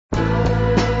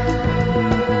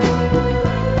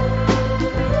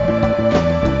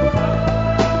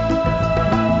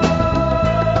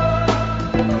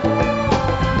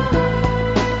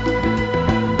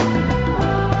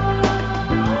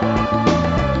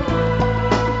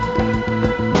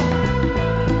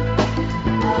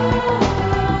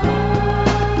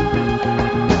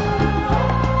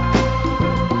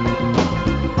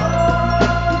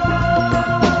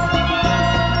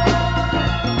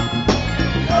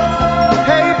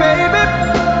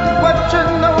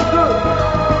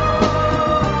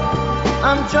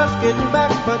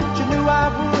but you knew I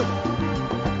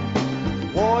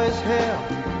would. War is hell.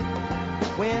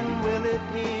 When will it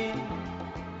end?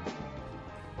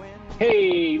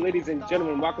 Hey, ladies and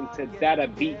gentlemen, welcome to Data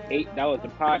Beat $8, the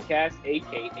podcast,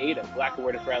 aka the Black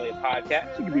Awareness Rally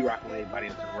podcast. You could be rocking with anybody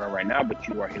else in the world right now, but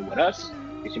you are here with us.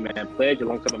 It's your man Pledge,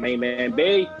 alongside my main man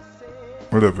Gaye.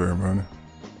 What up, everybody?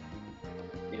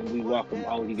 And we welcome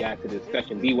all of you guys to the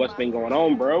discussion. B, what's been going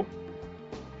on, bro?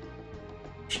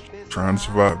 Trying to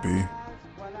survive, B.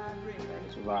 Trying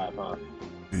to survive, huh?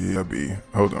 Yeah, B.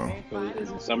 Hold on. So is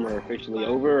the summer officially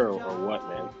over, or what,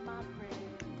 man?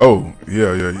 Oh,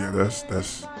 yeah.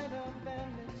 That's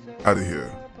out of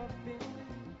here.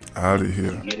 Out of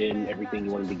here. Did you get in everything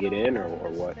you wanted to get in, or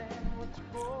what?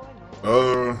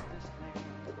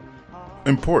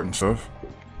 Important stuff.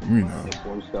 You know,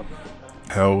 Important stuff.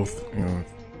 health. You know,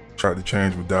 tried to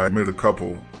change my diet. Made a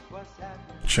couple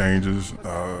changes.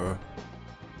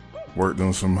 Worked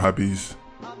on some hobbies.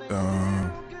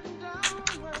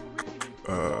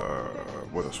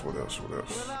 What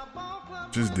else?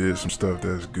 Just did some stuff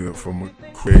that's good for my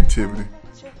creativity.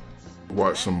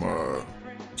 Watch some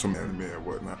anime and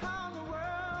whatnot.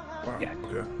 Wow,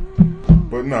 Yeah.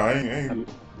 But no, I ain't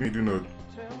do no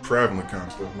traveling kind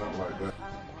of stuff, nothing like that.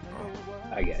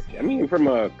 I got you. I mean, from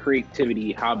a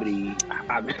creativity hobby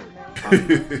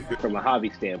from a hobby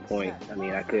standpoint, I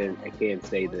mean, I can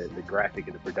say the graphic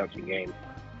and the production game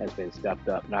has been stepped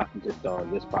up, not just on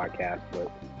this podcast,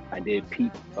 but I did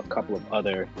peep a couple of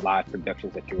other live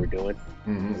productions that you were doing.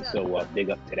 Mm-hmm. And so big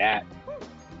up to that.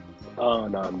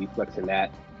 You flexing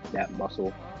that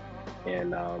muscle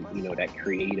and that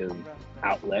creative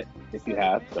outlet that you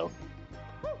have. So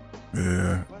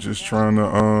Yeah, just trying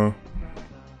to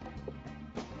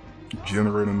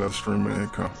generate another stream of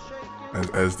income.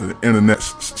 As the internet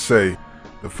say,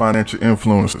 the financial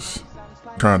influencers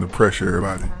trying to pressure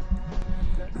everybody.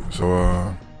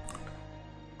 So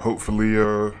hopefully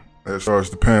that starts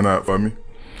to pan out for me.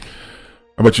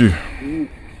 How about you?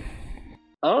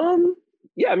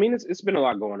 Yeah, I mean it's been a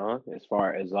lot going on as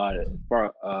far as a lot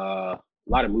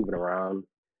of moving around,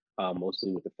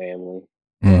 mostly with the family.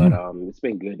 Mm-hmm. But it's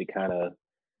been good to kind of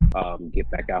get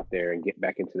back out there and get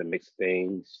back into the mix of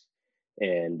things,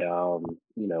 and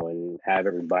and have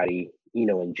everybody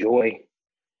enjoy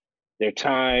their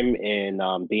time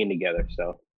and being together.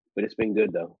 So, but it's been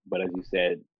good though. But as you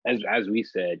said, as we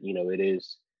said, it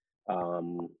is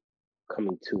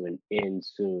coming to an end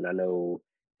soon. I know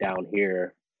down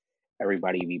here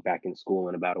everybody will be back in school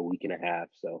in about a week and a half.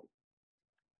 So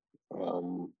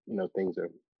things are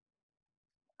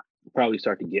probably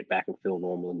start to get back and feel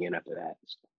normal again after that.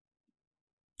 So.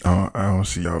 I don't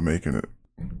see y'all making it,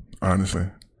 honestly.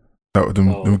 Out with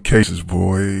them cases,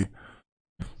 boy.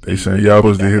 They saying y'all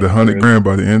supposed to hit $100,000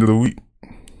 by the end of the week.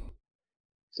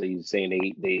 So you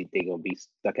saying they gonna be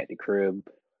stuck at the crib?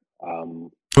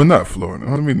 But not Florida.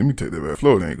 Let me take that back.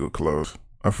 Florida ain't gonna close.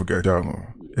 I forgot y'all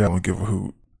don't give a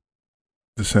hoot.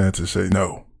 DeSantis say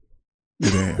no.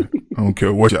 It ain't. I don't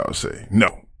care what y'all say.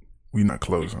 No, we not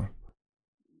closing.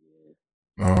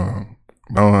 I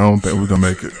don't think we're gonna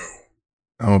make it.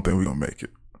 I don't think we're gonna make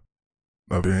it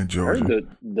up here in Georgia. I heard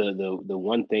the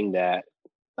one thing that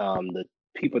the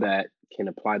people that can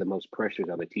apply the most pressures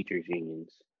are the teachers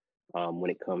unions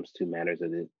when it comes to matters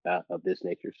of this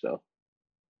nature. So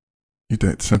you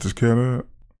think DeSantis care that?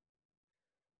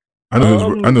 I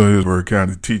know his word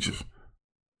counted teachers.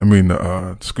 I mean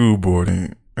the school board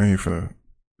ain't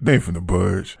finna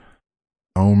budge.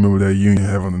 I don't remember that union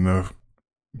having enough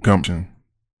gumption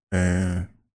and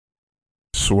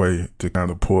sway to kind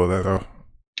of pull that off.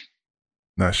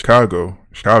 Now Chicago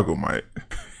might,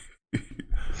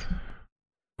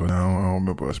 but I don't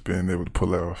remember us being able to pull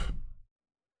that off.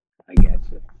 I guess.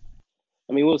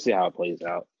 I mean, we'll see how it plays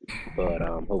out, but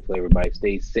hopefully everybody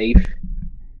stays safe,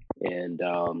 and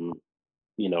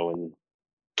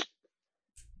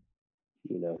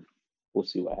we'll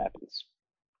see what happens.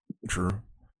 True.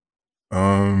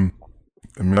 I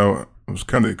was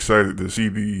kind of excited to see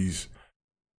these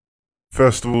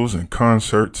festivals and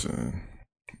concerts and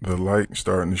the like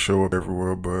starting to show up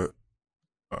everywhere, but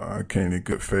I can't in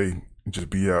good faith just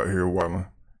be out here wilding,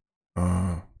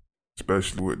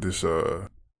 especially with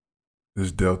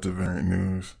this Delta variant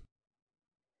news.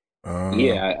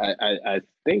 I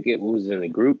think it was in the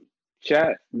group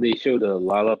chat. They showed the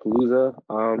Lollapalooza,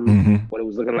 what it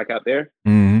was looking like out there.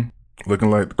 Mm-hmm. Looking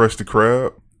like the Krusty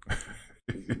Krab.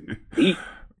 Hey,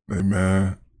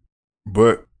 man.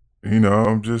 But,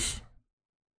 I'm just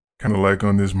kind of like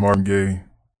on this Marvin Gaye.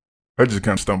 I just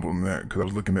kind of stumbled on that because I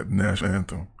was looking at the National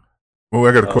Anthem. Well,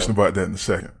 I got a question about that in a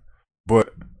second.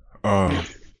 But, I'm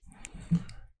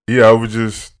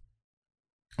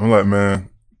like, man,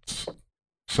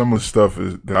 some of the stuff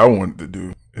that I wanted to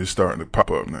do is starting to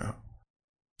pop up now.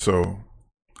 So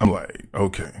I'm like,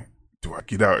 okay, do I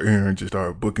get out here and just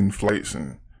start booking flights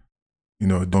and,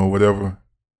 doing whatever,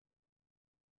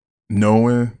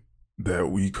 knowing that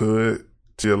we could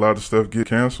see a lot of stuff get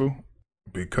canceled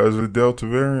because of the Delta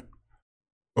variant,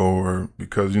 or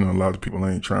because, a lot of people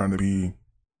ain't trying to be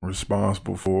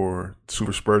responsible for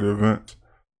super spreader events.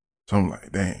 So I'm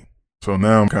like, dang. So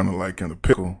now I'm kind of like in a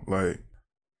pickle, like,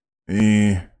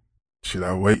 should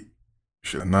I wait?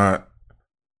 Should I not?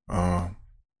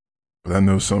 But I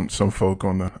know some folk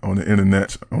on the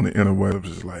internet, on the interwebs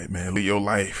is like, man, live your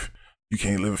life. You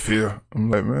can't live in fear.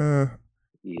 I'm like, man,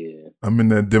 yeah, I'm in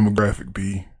that demographic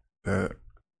B that,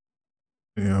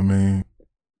 what I mean?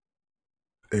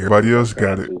 Everybody else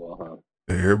got it.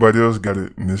 Everybody else got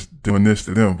it, and it's doing this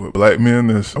to them. But black men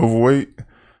that's overweight,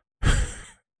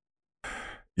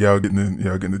 y'all getting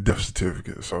the death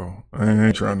certificate. So I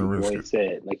ain't trying to risk it.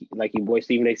 Said, like your boy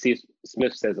Stephen A.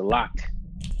 Smith says a lot,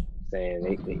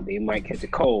 saying they might catch a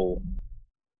cold.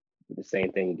 The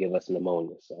same thing give us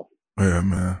pneumonia. So yeah,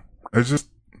 man. It's just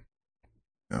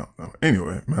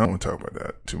anyway, man. I don't want to talk about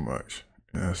that too much.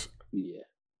 That's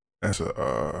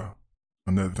another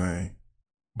thing.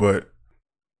 But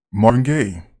Marvin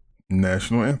Gaye,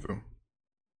 National Anthem.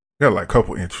 Got like a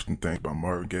couple interesting things about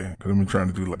Marvin Gaye, because I've been trying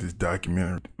to do like this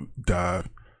documentary dive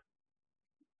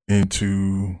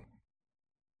into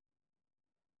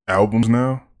albums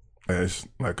now. That's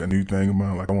like a new thing of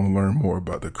mine. Like I want to learn more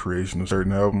about the creation of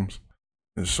certain albums.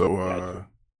 And so,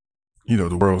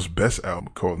 the world's best album,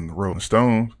 according to the Rolling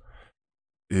Stones,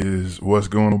 is What's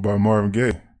Going On by Marvin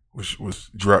Gaye, which was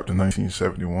dropped in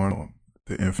 1971 on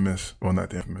the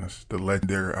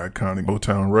legendary, iconic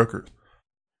Motown Records.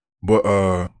 But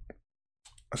I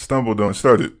stumbled on,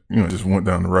 just went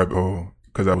down the rabbit hole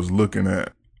because I was looking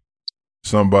at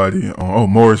somebody on,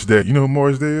 Morris Day. You know who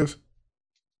Morris Day is?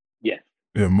 Yeah.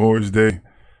 Yeah, Morris Day.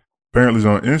 Apparently he's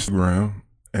on Instagram,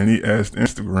 and he asked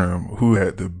Instagram who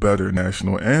had the better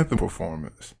national anthem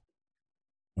performance,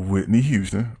 Whitney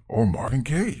Houston or Marvin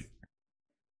Gaye.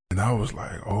 And I was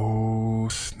like, oh,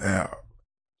 snap.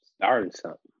 Starting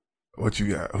something. What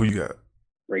you got? Who you got?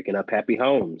 Breaking up happy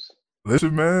homes.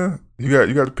 Listen, man, you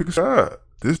got to pick a side.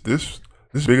 This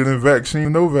bigger than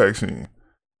vaccine, no vaccine.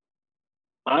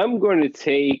 I'm going to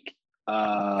take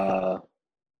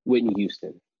Whitney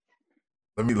Houston.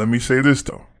 Let me say this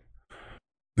though.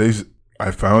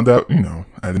 I found out,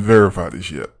 I didn't verify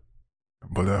this yet,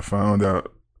 but I found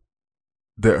out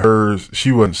that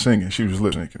she wasn't singing; she was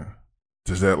lip syncing.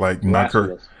 Does that like knock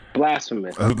her?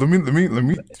 Blasphemous. Let me.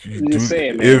 Just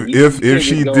saying, man. If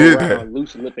she did that,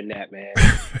 loose lipping that, man.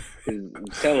 I'm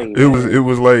telling you, it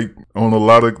was like on a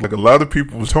lot of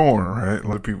people was torn, right? A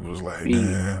lot of people was like,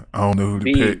 man, I don't know who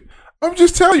to pick. I'm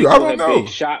just telling you, I don't know. Big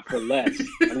shot for less.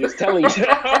 I'm just telling you,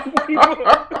 people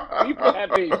have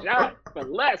been shot for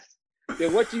less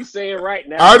than what you saying right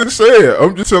now. I didn't say it.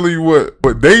 I'm just telling you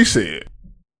what they said.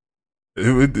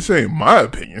 This ain't my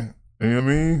opinion. You know what I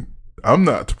mean? I'm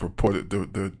not the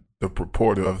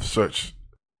purporter of such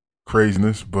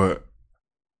craziness, but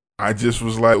I just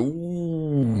was like,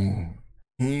 ooh,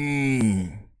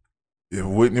 if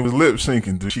Whitney was lip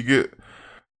syncing, did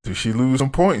she lose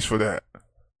some points for that?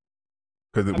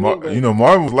 Because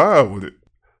Marvin was live with it,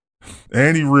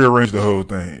 and he rearranged the whole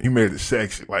thing. He made it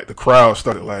sexy. Like the crowd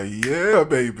started like, yeah,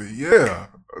 baby, yeah.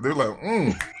 They're like,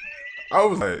 I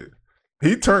was like,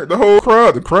 he turned the whole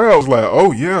crowd. The crowd was like,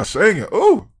 oh yeah, sing it.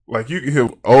 Oh, like you can hear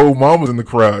old mamas in the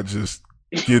crowd just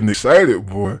getting excited,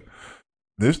 boy.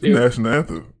 This the national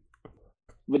anthem.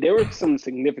 But there was some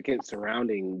significance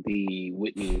surrounding the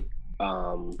Whitney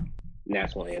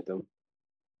national anthem.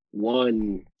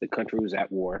 One, the country was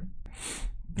at war.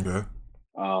 Okay.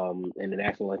 And the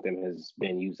national anthem has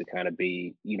been used to kind of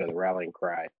be, the rallying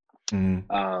cry.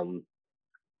 Mm-hmm.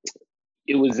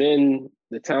 It was in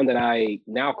the town that I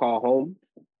now call home,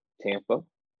 Tampa.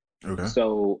 Okay.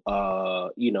 So,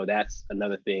 that's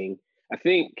another thing. I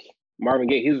think Marvin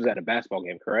Gaye, he was at a basketball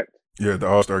game, correct? Yeah, the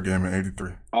All-Star game in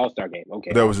 '83. All-Star game,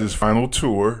 okay. That was his final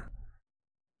tour.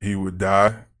 He would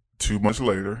die 2 months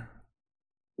later.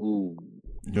 Ooh.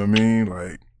 You know what I mean?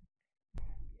 Like,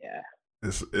 yeah.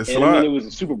 It's a lot. I mean, it was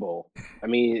a Super Bowl. I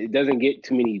mean, it doesn't get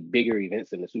too many bigger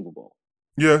events than the Super Bowl.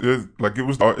 Yeah, it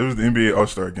was the NBA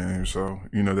All-Star game, so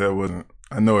that wasn't.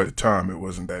 I know at the time it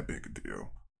wasn't that big a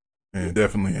deal, and it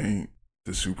definitely ain't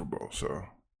the Super Bowl. So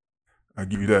I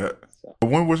give you that.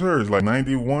 But when was hers? Like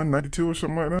 91, 92 or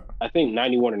something like that? I think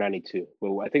 91 or 92.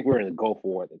 But I think we were in the Gulf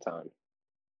War at the time.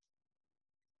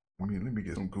 Let me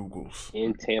get some Googles.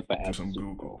 In Tampa, do some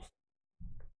Googles.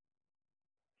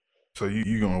 So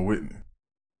you going Whitney?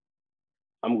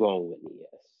 I'm going Whitney.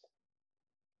 Yes.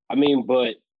 I mean,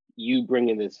 but you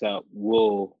bringing this up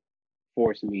will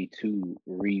force me to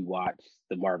rewatch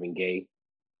the Marvin Gaye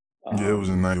Yeah, it was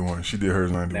in '91. She did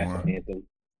hers in national '91. anthem.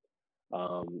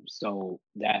 So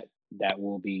that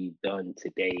will be done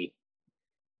today,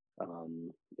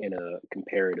 in a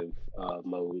comparative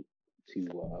mode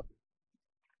to.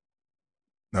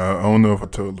 Now, I don't know if I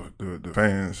told the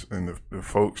fans and the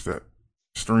folks that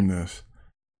stream this,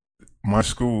 my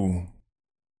school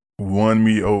won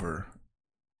me over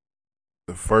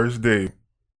the first day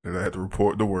that I had to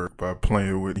report to work by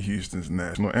playing Whitney Houston's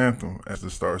national anthem as the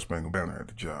Star Spangled Banner at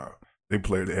the job. They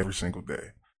played it every single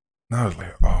day. And I was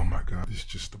like, oh my God, this is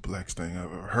just the blackest thing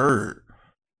I've ever heard.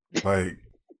 Like,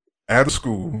 at a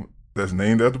school that's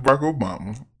named after Barack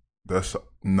Obama, that's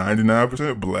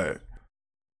 99% black,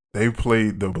 they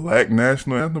played the black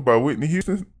national anthem by Whitney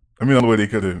Houston. I mean, the only way they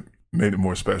could have made it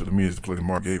more special to me is to play the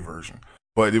Marvin Gaye version.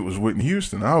 But it was Whitney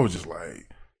Houston. I was just like,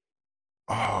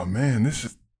 oh man,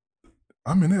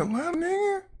 I'm in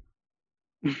Atlanta,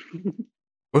 nigga.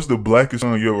 What's the blackest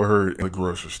song you ever heard in a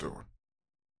grocery store?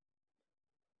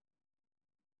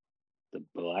 The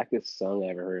blackest song I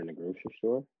ever heard in a grocery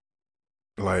store?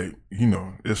 Like,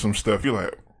 it's some stuff you're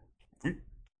like,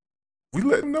 we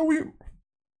let them know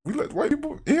we let white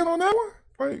people in on that one?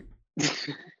 Like,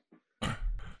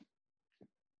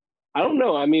 I don't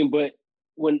know. I mean, but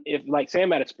if like say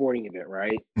I'm at a sporting event,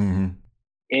 right? Mm-hmm.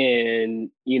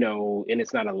 And and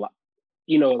it's not a lot,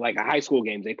 like a high school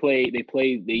games, they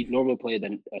normally play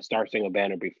the Star Spangled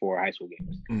Banner before high school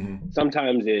games. Mm-hmm.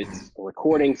 Sometimes it's a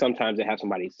recording, sometimes they have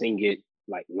somebody sing it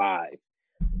like live.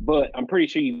 But I'm pretty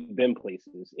sure you've been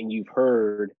places and you've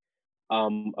heard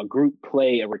a group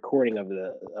play a recording of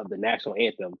the national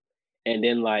anthem, and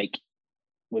then like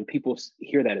when people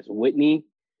hear that it's Whitney,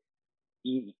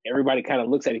 everybody kind of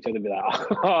looks at each other and be like,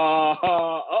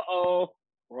 uh-oh,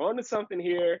 we're on to something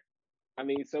here. I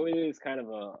mean, so it is kind of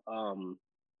I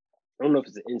don't know if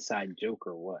it's an inside joke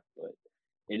or what, but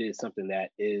it is something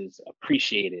that is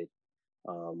appreciated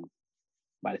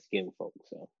by the skin folks.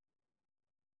 So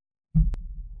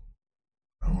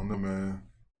I don't know, man.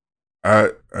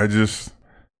 I just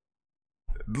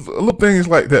little things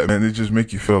like that, man. It just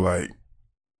make you feel like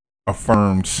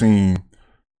affirmed, seen,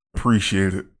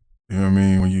 appreciated. You know what I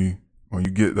mean? When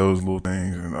you get those little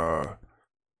things, and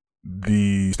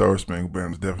the Star Spangled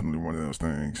Banner is definitely one of those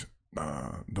things.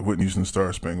 The Whitney Houston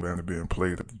Star Spangled Banner being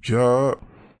played at the job.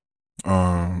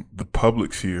 The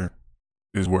Publix here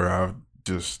is where I've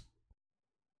just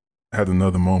had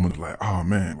another moment of like, oh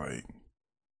man, like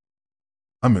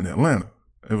I'm in Atlanta.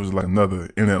 It was like another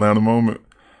in Atlanta moment.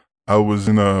 I was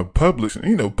in Publix,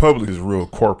 and Publix is real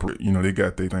corporate. They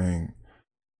got their thing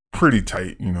pretty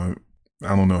tight.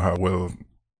 I don't know how well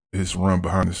it's run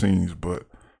behind the scenes, but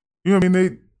I mean,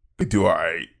 they do all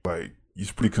right. Like,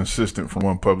 it's pretty consistent from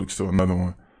one Publix to another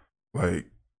one. Like,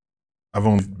 I've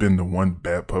only been to one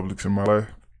bad Publix in my life,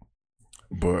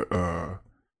 but can't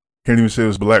even say it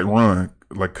was black run,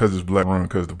 like, cause it's black run,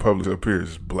 cause the Publix up here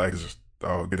is black as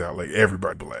all get out. Like,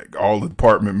 everybody black, all the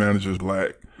department managers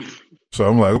black. So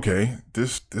I'm like, okay,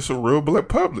 this a real black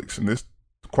Publix, and this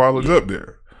quality's up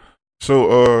there.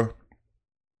 So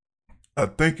I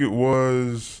think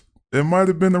it might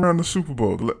have been around the Super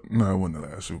Bowl. No, it wasn't the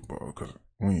last Super Bowl because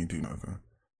we ain't do nothing.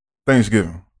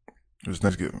 Thanksgiving. It was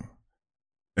Thanksgiving.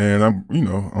 And I'm,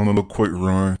 on a little quick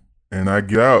run, and I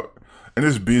get out, and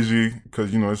it's busy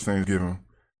because, it's Thanksgiving.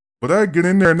 But I get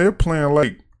in there, and they're playing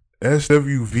like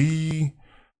SWV,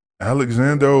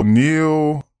 Alexander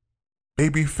O'Neal,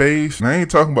 Babyface. And I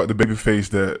ain't talking about the Babyface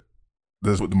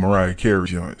that's with the Mariah Carey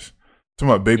joints. I'm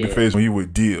talking about Babyface when he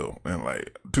would deal, and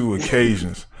like 2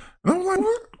 occasions. And I'm like,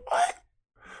 what?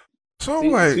 So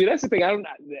I'm like, see, that's the thing.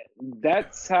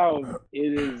 That's how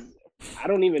it is. I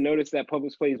don't even notice that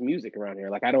Publix plays music around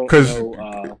here. Like, I don't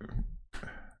know.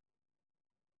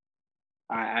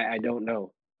 I don't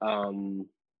know.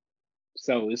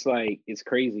 So it's like, it's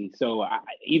crazy. So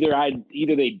either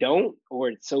they don't, or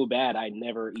it's so bad I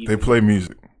never even. They play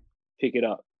music. Pick it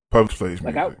up. Publix plays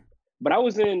music. But I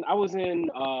was in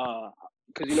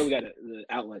because we got the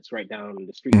outlets right down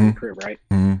the street from the crib, right?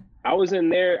 Mm-hmm. I was in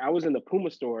there. I was in the Puma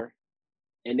store,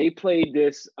 and they played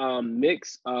this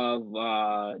mix of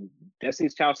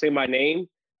Destiny's Child "Say My Name"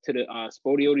 to the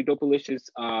Spodioty Dopalicious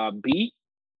beat.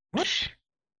 What?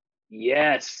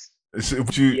 Yes.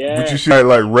 But you see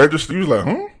like register? You was like,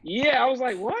 huh? Yeah, I was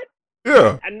like, what?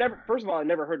 Yeah. First of all, I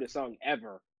never heard the song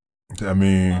ever. I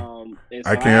mean, so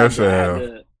I can't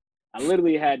say. I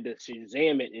literally had to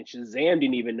Shazam it, and Shazam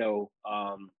didn't even know.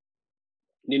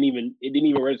 It didn't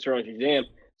even register on Shazam.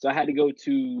 So I had to go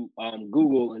to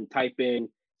Google and type in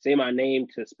say my name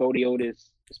to Spodiotis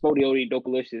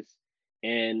Dopalicious,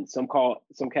 and some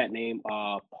cat named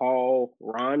Paul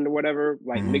Ron or whatever,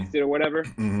 like mixed it or whatever.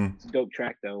 It's a dope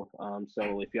track though.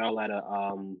 So if y'all at a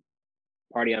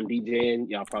party I'm DJing,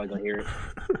 y'all probably gonna hear it.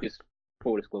 Just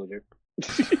full disclosure.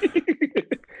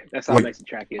 That's how nice the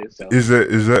track is. So is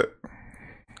that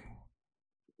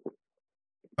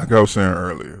like I was saying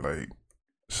earlier, like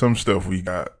some stuff we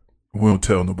got, we don't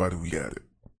tell nobody we got it.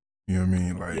 You know what I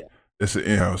mean? Like it's an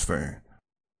in-house thing.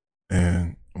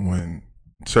 And when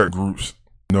certain groups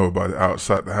know about it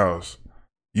outside the house,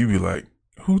 you be like,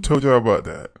 who told y'all about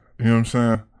that? You know what I'm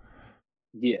saying?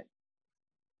 Yeah.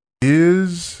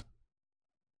 Is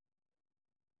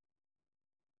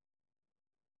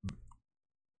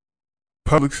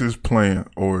Publix is playing,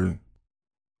 or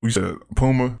we said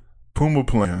Puma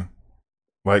playing,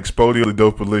 like Spodio the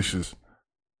Dopalicious,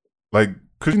 like,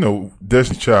 cause you know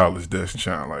Destiny Child is Destiny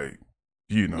Child, like,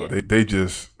 you know, they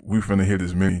just, we finna hit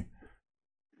as many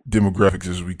demographics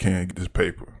as we can get this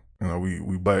paper. You know,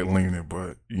 we black leaning,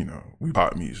 but you know, we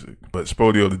pop music. But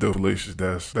Spodio the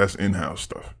Dopalicious, that's in-house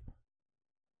stuff.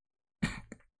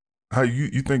 How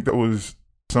you think that was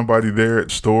somebody there at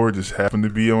the store just happened to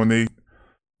be on their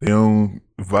own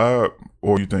vibe,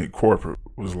 or you think corporate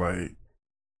was like,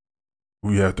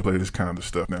 we have to play this kind of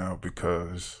stuff now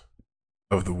because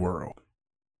of the world?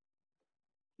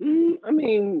 I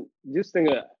mean, just think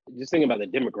about the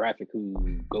demographic who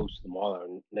goes to the mall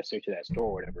or necessarily to that store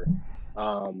or whatever.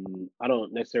 I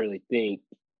don't necessarily think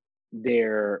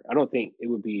I don't think it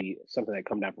would be something that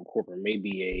come down from corporate.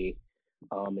 Maybe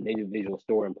an individual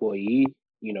store employee,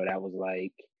 you know, that was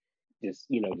like just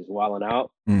wilding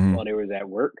out while they was at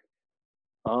work.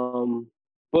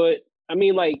 But I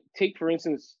mean, like, take for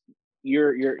instance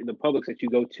the Publix that you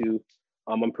go to.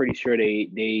 I'm pretty sure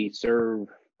they serve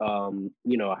a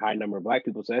high number of black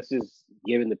people. So that's just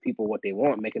giving the people what they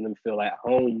want, making them feel at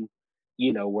home,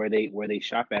 you know, where they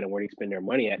shop at and where they spend their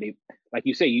money at. They, like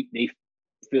you say, they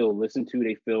feel listened to,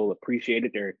 they feel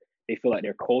appreciated, they feel like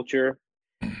their culture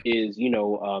is,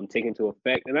 taken into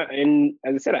effect. And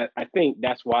as I said, I think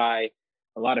that's why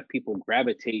a lot of people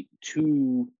gravitate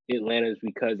to Atlanta, is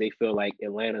because they feel like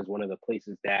Atlanta is one of the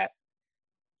places that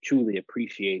truly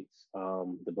appreciates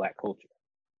the black culture.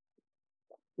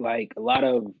 Like a lot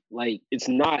of, like, it's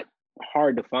not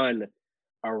hard to find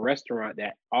a restaurant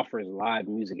that offers live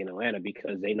music in Atlanta,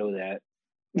 because they know that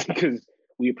because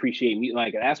we appreciate music.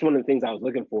 Like, that's one of the things I was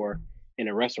looking for in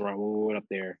a restaurant when we went up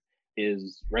there,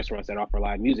 is restaurants that offer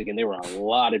live music. And there were a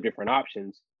lot of different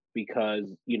options,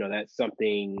 because, that's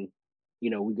something, we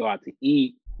go out to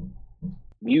eat.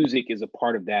 Music is a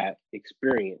part of that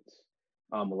experience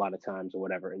a lot of times or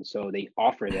whatever. And so they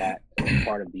offer that as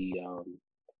part of the,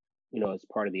 as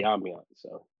part of the ambiance.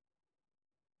 So.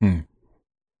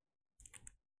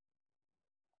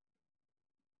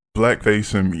 Black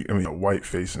facing white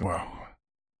facing, wow.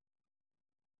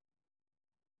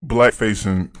 Black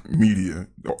facing media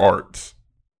or arts.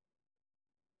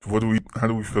 How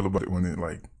do we feel about it when it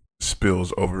like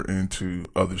spills over into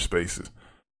other spaces?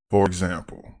 For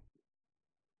example,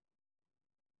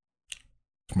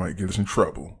 this might get us in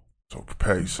trouble, so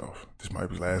prepare yourself. This might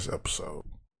be the last episode.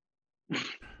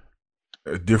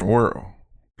 A different world.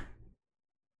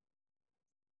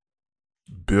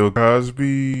 Bill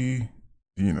Cosby,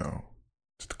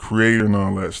 it's the creator and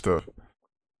all that stuff.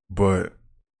 But,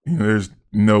 there's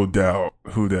no doubt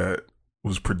who that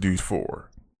was produced for.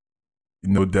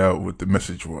 No doubt what the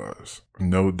message was.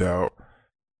 No doubt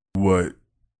what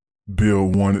Bill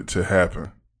wanted to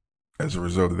happen as a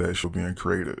result of that show being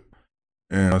created.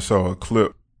 And I saw a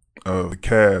clip of the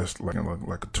cast, like a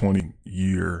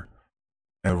 20-year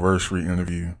anniversary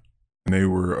interview, and they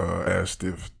were asked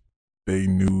if they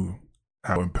knew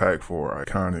how impactful or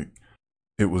iconic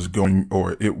it was going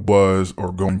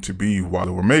to be while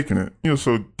they were making it.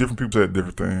 So different people said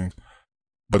different things.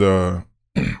 But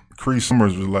Cree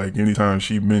Summers was like, anytime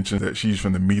she mentioned that she's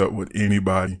going to meet up with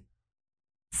anybody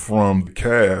from the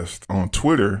cast on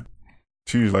Twitter,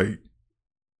 she was like,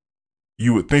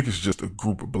 you would think it's just a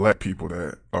group of black people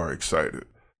that are excited.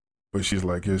 But she's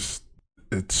like, it's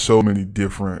so many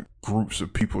different groups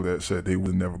of people that said they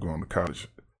would never go on to college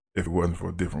if it wasn't for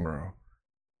a different world.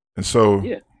 And so,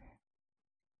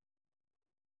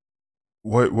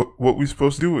 what we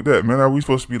supposed to do with that, man? Are we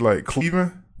supposed to be like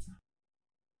cleaving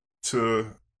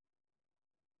to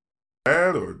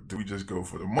that, or do we just go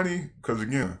for the money? Because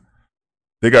again,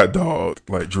 they got dogged.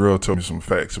 Like Jarrell told me some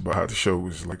facts about how the show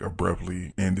was like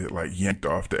abruptly ended, like yanked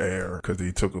off the air because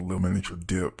they took a little miniature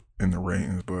dip in the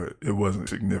ratings, but it wasn't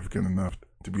significant enough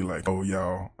to be like, oh,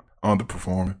 y'all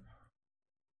underperforming.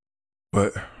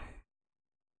 But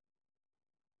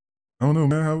I don't know,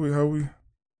 man. How we, you know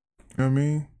what I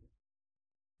mean?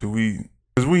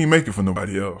 Because we ain't make it for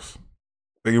nobody else.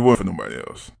 Like, it wasn't for nobody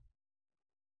else.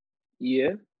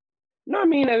 Yeah. No, I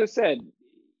mean, as I said,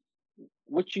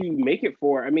 what you make it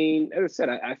for, I mean, as I said,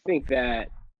 I think that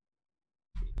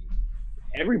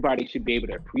everybody should be able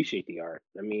to appreciate the art.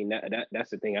 I mean,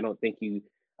 that's the thing. I don't think you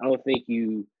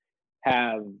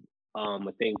have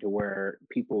a thing to where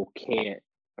people can't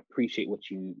appreciate what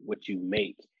you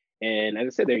make. And as I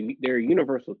said, there are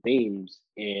universal themes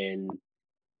in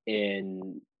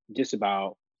just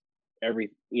about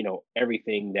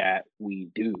everything that we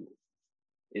do.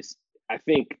 It's I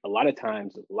think I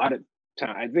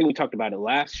think we talked about it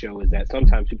last show, is that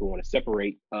sometimes people want to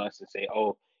separate us and say,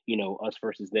 oh, us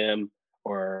versus them,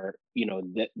 or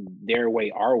their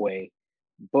way, our way.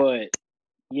 But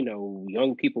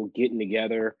young people getting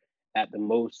together at the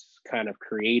most kind of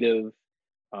creative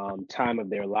time of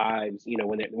their lives,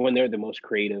 when they're the most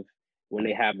creative, when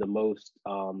they have the most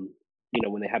when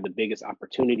they have the biggest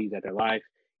opportunities at their life,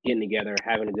 getting together,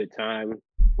 having a good time,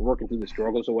 working through the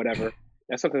struggles or whatever.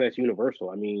 That's something that's universal.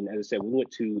 I mean, as I said, we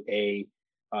went to a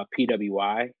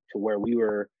PWI, to where we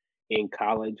were in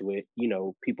college with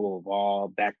people of all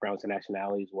backgrounds and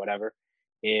nationalities, whatever,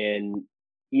 and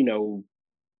you know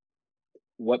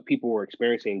what people were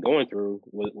experiencing and going through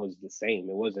was the same.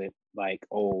 It wasn't like,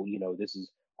 oh, this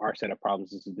is our set of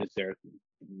problems. This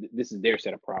is their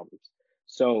set of problems.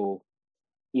 So,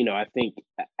 I think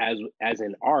as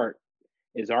an art,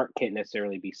 art can't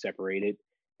necessarily be separated.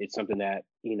 It's something that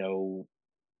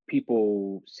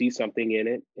people see something in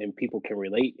it and people can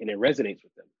relate, and it resonates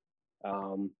with them.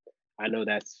 I know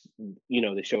that's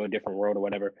the show A Different World or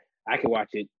whatever. I can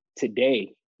watch it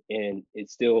today and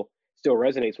it still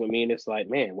resonates with me, and it's like,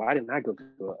 man, why didn't I go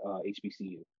to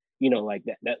HBCU? Like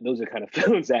that. Those are kind of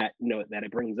feelings that that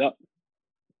it brings up.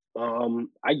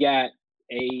 I got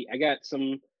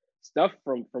some stuff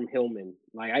from Hillman.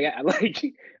 Like I got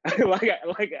I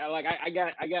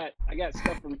got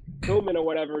stuff from Hillman or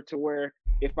whatever, to where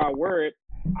if I were it,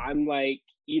 I'm like,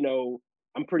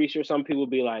 I'm pretty sure some people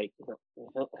be like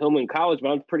Hillman College, but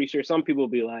I'm pretty sure some people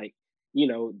be like,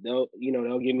 they'll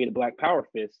give me the black power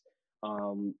fist,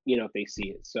 if they see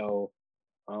it. So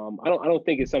I don't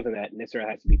think it's something that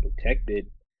necessarily has to be protected.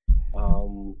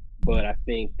 But I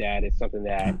think that it's something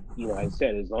that, as I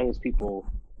said, as long as people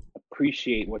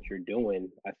appreciate what you're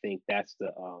doing, I think that's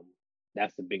the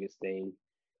biggest thing,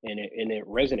 and it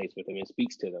resonates with them and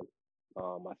speaks to them.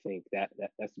 I think that's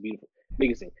the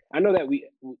biggest thing. I know that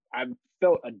I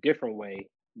felt a different way.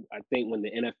 I think when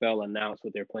the NFL announced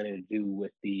what they're planning to do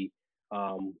with the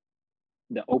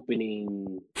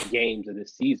opening games of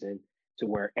this season, to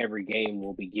where every game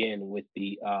will begin with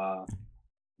the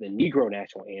Negro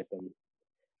National Anthem.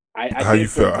 How you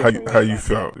felt? How you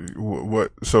felt?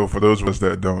 What? So for those of us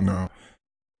that don't know,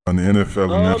 on the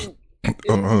NFL, it's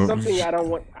something I don't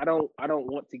want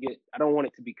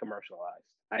it to be commercialized.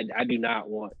 I do not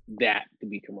want that to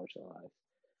be commercialized.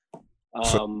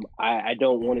 I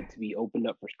don't want it to be opened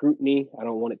up for scrutiny. I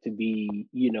don't want it to be,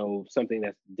 something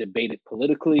that's debated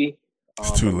politically.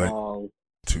 It's too late.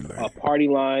 Too late. Party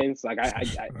lines. Like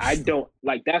I don't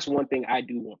like. That's one thing I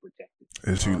do want protected.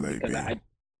 It's too late, man.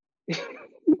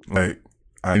 Like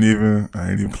I ain't even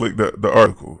clicked the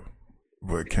article,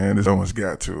 but Candace Owens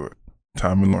got to it.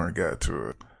 Tommy Lauren got to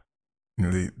it.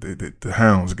 The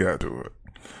Hounds got to it.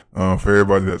 For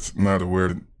everybody that's not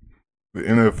aware, the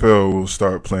NFL will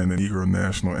start playing the Negro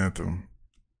National Anthem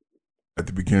at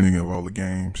the beginning of all the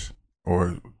games,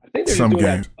 or some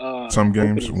games. Some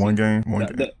games, one game.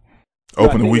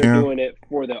 Opening weekend. They're doing it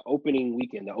for the opening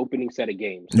weekend, the opening set of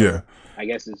games. So yeah. I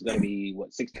guess it's going to be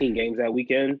 16 games that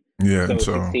weekend. Yeah. So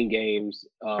 16 games.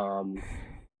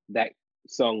 That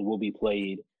song will be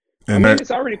played. And it's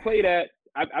already played at.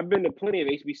 I've been to plenty of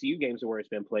HBCU games where it's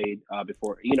been played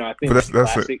before. I think that's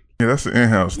classic. That's an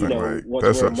in-house thing, right? Once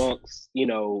that's we're us. amongst,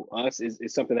 us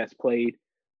is something that's played.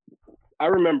 I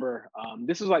remember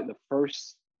this is like the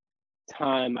first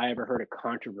time I ever heard a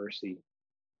controversy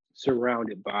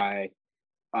surrounded by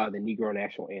the Negro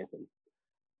National Anthem.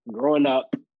 Growing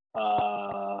up,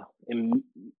 and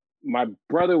my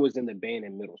brother was in the band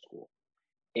in middle school,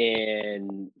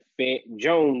 and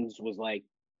Jones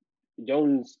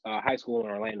High School in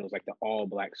Orlando was like the all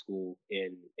black school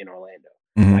in Orlando.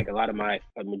 Mm-hmm. Like a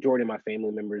majority of my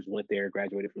family members went there,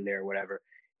 graduated from there, or whatever.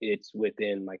 It's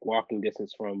within like walking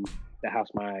distance from the house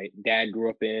my dad grew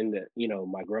up in.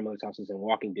 My grandmother's house is in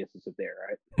walking distance of there,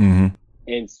 right? Mm-hmm.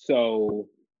 And so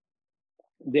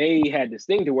they had this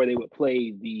thing to where they would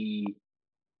play the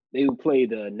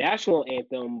national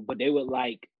anthem, but they would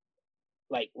like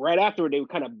like right afterward, they would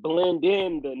kind of blend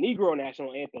in the Negro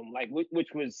national anthem, like which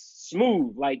was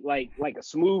smooth, like a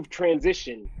smooth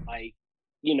transition, like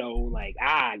like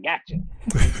gotcha.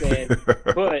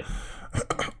 But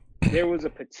there was a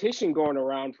petition going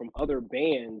around from other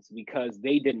bands because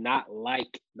they did not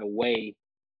like the way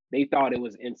they thought it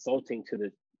was insulting to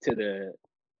the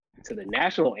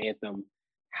national anthem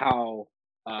how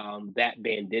that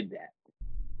band did that.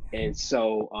 And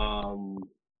so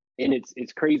and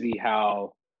it's crazy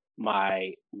how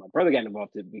my brother got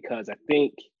involved in it, because I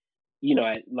think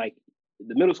at like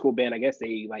the middle school band, I guess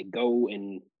they like go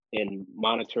and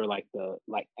monitor I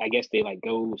guess they like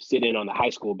go sit in on the high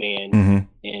school band,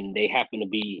 and they happen to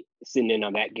be sitting in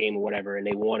on that game or whatever, and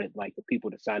they wanted like the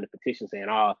people to sign the petition saying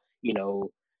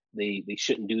they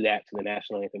shouldn't do that to the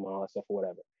national anthem and all that stuff or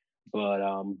whatever. But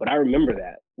I remember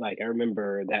that. Like I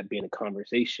remember that being a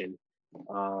conversation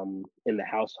in the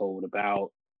household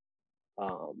about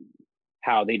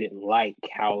how they didn't like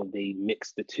how they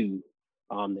mixed the two,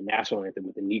 the national anthem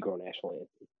with the Negro national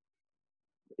anthem.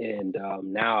 And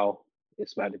now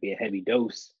it's about to be a heavy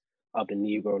dose of the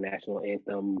Negro national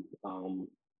anthem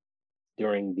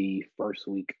during the first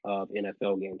week of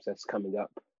NFL games that's coming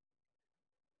up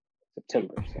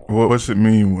September. So. What's it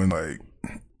mean when like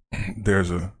there's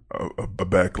a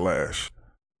backlash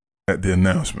at the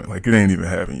announcement? Like it ain't even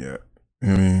happened yet. You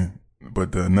know what I mean?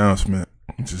 But the announcement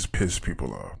just pissed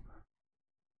people off.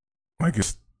 Like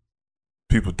it's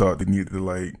people thought they needed to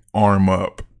like arm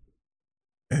up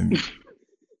and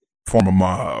form a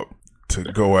mob to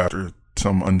go after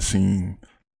some unseen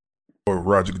or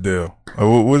Roger Goodell.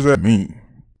 What does that mean?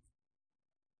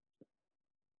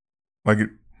 Like it.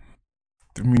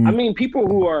 I mean, people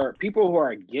who are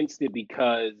against it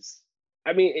because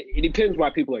it depends why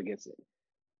people are against it.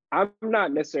 I'm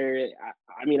not necessarily. I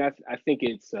think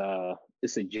it's a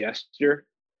gesture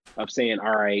of saying,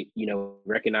 all right,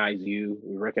 recognize you,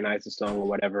 we recognize the song or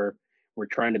whatever. We're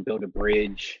trying to build a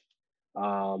bridge,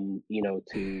 to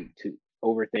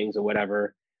over things or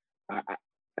whatever. I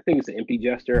think it's an empty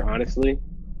gesture, honestly.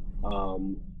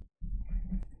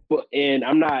 And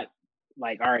I'm not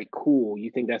like, all right, cool,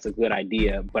 you think that's a good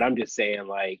idea, but I'm just saying,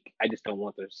 like, I just don't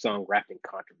want the song wrapped in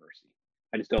controversy.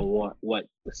 I just don't want what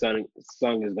the song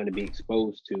is going to be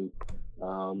exposed to,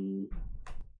 to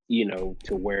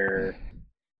where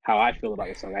how I feel about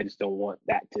the song. I just don't want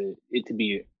it to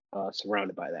be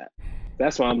surrounded by that.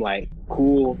 That's why I'm like,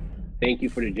 cool, thank you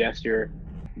for the gesture,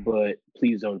 but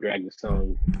please don't drag the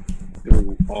song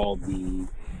through all the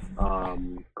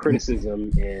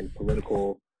criticism and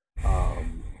political, the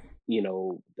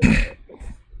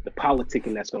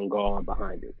politicking that's going to go on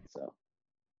behind it.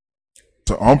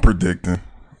 So I'm predicting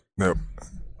that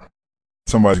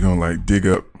somebody's going to like dig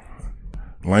up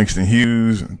Langston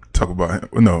Hughes and talk about him.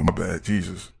 Well, no, my bad.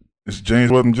 Jesus. It's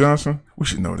James Weldon Johnson? We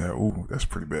should know that. Ooh, that's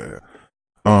pretty bad.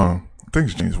 I think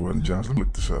it's James Weldon Johnson. Let me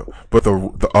look this up. But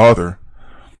the author,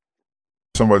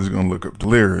 somebody's going to look up the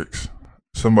lyrics.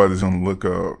 Somebody's going to look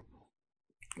up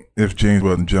if James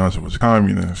Weldon Johnson was a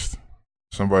communist.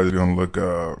 Somebody's going to look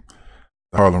up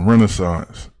the Harlem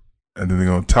Renaissance. And then they're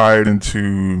going to tie it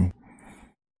into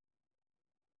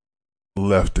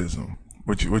leftism.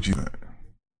 What you think?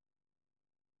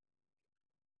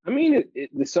 I mean,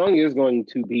 the song is going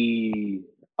to be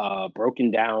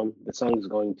broken down. The song is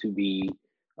going to be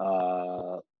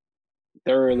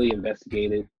thoroughly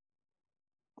investigated.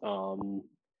 I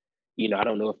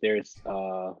don't know if there's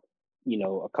a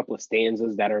couple of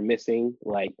stanzas that are missing,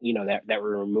 like that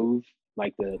were removed,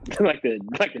 like the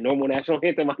normal national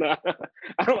anthem.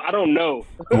 I don't know.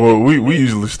 Well, we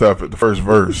usually stop at the first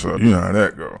verse, so you know how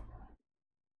that go.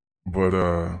 But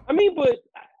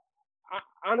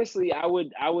honestly, I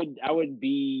would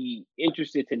be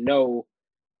interested to know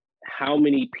how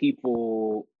many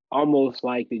people, almost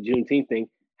like the Juneteenth thing,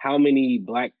 how many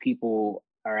Black people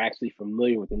are actually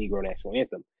familiar with the Negro National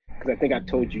Anthem. Because I think I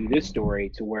told you this story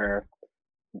to where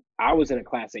I was in a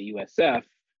class at USF,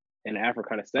 an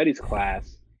Africana Studies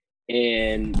class,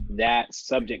 and that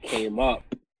subject came up,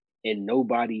 and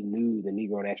nobody knew the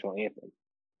Negro National Anthem.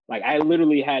 Like I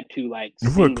literally had to like.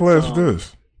 What class is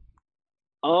this?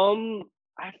 I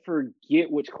forget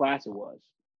which class it was,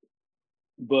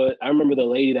 but I remember the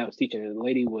lady that was teaching it. The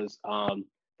lady was from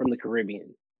the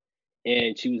Caribbean,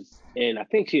 and I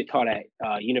think she had taught at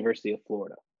University of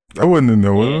Florida. I wasn't in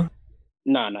there, was I?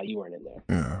 No, you weren't in there.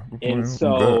 Yeah. And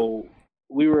so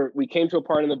we came to a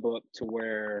part in the book to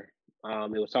where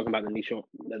it was talking about the Negro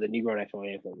National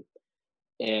Anthem,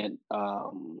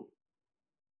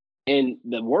 and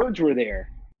the words were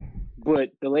there.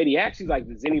 But the lady asked, she's like,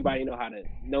 does anybody know how to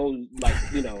know, like,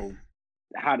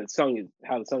 how the song is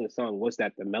sung. What's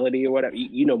that? The melody or whatever.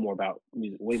 You know more about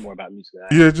music, way more about music than I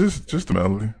do. Yeah, just the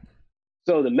melody.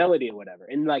 So the melody or whatever,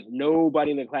 and like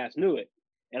nobody in the class knew it.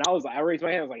 And I raised my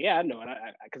hand. I was like, yeah, I know it,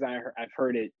 because I've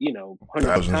heard it,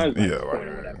 hundreds of times. Yeah, or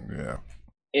whatever. Yeah.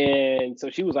 And so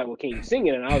she was like, well, can you sing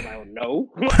it? And I was like, well, no.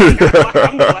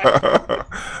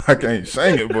 I can't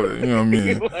sing it, but you know what I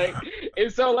mean?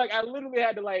 And so like, I literally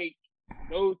had to like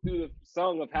go through the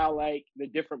song of how like the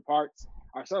different parts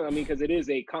are sung. I mean, because it is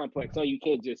a complex song. You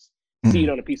can't just see it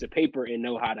on a piece of paper and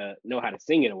know how to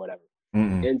sing it or whatever.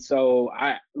 Mm-mm. And so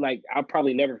I'll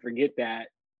probably never forget that,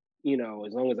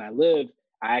 as long as I live.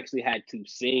 I actually had to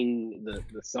sing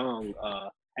the song. I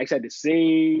actually had to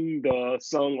sing the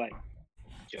song like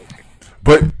Joker.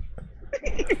 But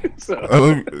so,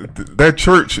 that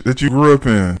church that you grew up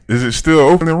in, is it still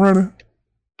open and running?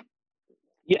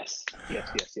 Yes.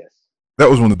 That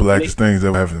was one of the blackest things that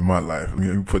ever happened in my life. Let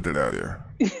me put that out there.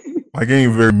 Like,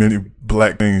 ain't very many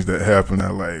black things that happen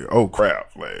that like, oh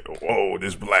crap, like, whoa,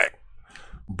 this black.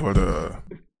 But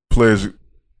Pledge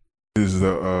is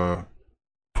the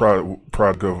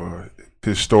product of a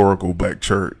historical black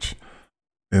church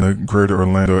in the greater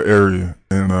Orlando area.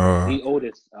 And the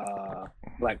oldest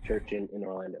black church in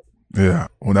Orlando. Yeah.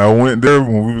 When I went there,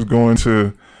 when we was going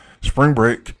to spring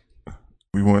break,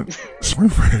 we went spring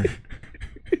break.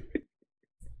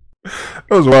 That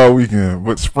was a wild weekend,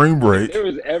 but spring break. If there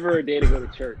was ever a day to go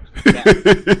to church.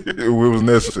 It was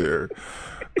necessary.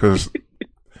 Because,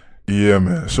 yeah,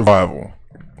 man, survival.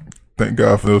 Thank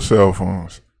God for those cell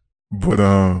phones. But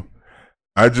I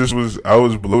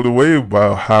was blown away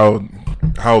by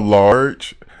how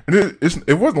large, and it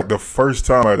wasn't like the first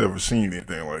time I'd ever seen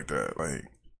anything like that. Like,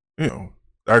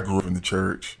 I grew up in the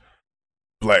church,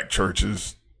 black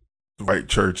churches, white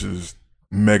churches,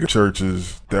 mega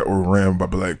churches that were ran by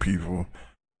black people.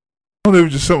 I don't know, there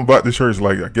was just something about the church,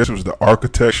 like, I guess it was the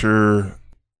architecture.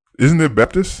 Isn't it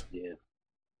Baptist?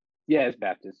 Yeah, it's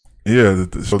Baptist. Yeah,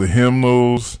 so the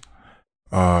hymnals,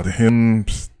 the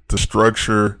hymns, the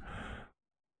structure.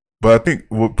 But I think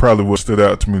what stood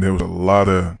out to me, there was a lot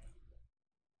of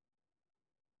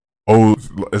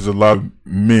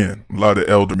men, a lot of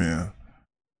elder men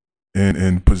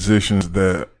in positions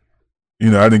that,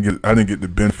 I didn't get the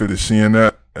benefit of seeing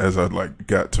that as I like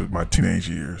got to my teenage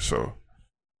years. So,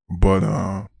 but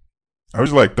I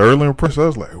was like thoroughly impressed. I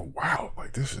was like, wow,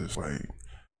 like this is like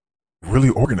really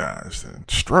organized and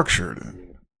structured,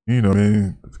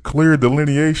 and clear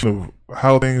delineation of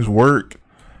how things work.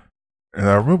 And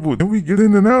I remember, didn't we get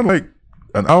in and out like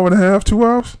an hour and a half, 2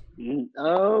 hours? I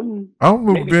don't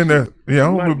remember being there. Yeah, I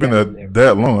don't remember being there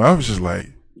that long. I was just like,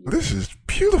 this is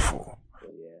beautiful.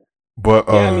 Yeah. But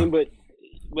I mean, but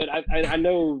I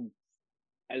know,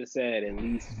 as I said, at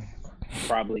least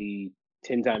probably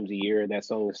 10 times a year that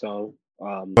song is sung.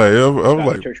 I was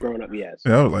like church growing up, yes.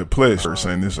 Yeah, I was like, Pledge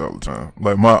saying this all the time.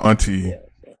 Like my auntie. Yeah.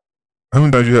 How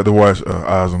many times you had to watch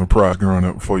Eyes on the Prize growing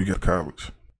up before you got to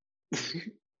college?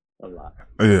 A lot.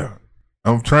 Yeah.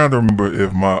 I'm trying to remember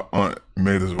if my aunt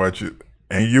made us watch it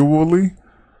annually.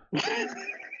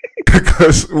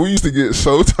 Because we used to get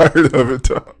so tired of it.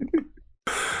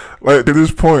 Like, at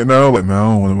this point now, I'm like, man,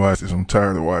 I don't want to watch this. I'm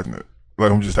tired of watching it.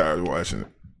 Like, I'm just tired of watching it.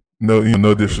 No,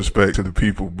 no disrespect to the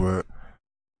people, but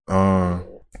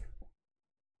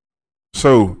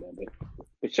so.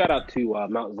 But shout out to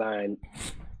Mount Zion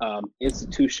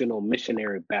Institutional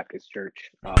Missionary Baptist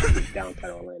Church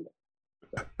downtown Orlando.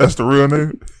 So. That's the real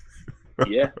name?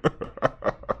 Yeah.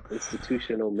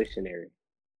 Institutional Missionary.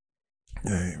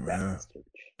 Hey, man.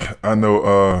 I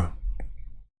know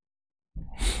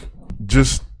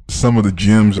just some of the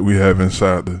gems that we have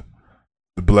inside the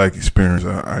black experience.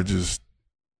 I just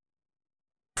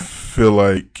feel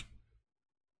like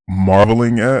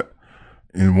marveling at.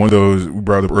 And one of those we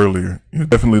brought up earlier,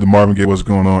 definitely the Marvin Gaye What's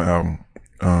Going On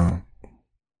album.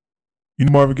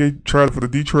 Marvin Gaye tried for the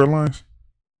Detroit Lions?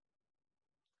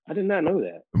 I did not know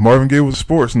that. Marvin Gaye was a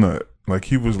sports nut. Like,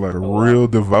 he was like a real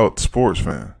devout sports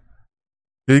fan.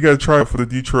 Yeah, he got to try it for the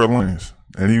Detroit Lions.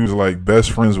 And he was like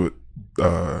best friends with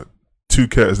two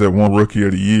cats that won Rookie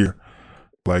of the Year.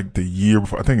 Like the year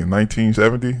before, I think in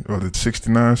 1970 or the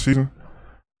 69 season.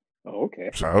 Oh, okay.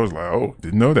 So I was like, oh,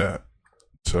 didn't know that.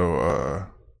 So,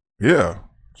 yeah,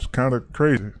 it's kind of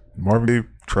crazy. Marvin Gaye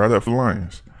tried that for the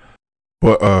Lions.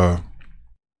 But,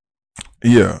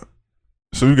 yeah.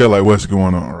 So we got like What's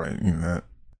Going On, right?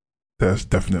 That's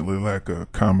definitely like a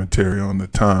commentary on the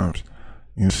times.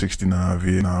 69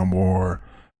 Vietnam War,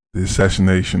 the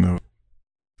assassination of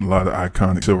a lot of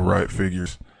iconic civil rights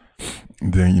figures.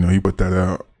 And then, he put that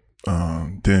out,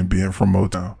 then being from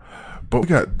Motown. But we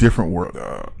got different world.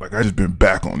 Like, I just been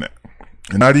back on that.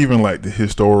 And not even like the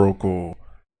historical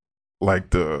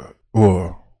like the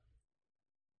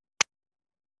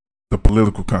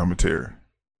political commentary.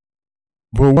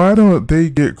 But why don't they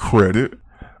get credit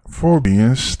for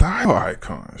being style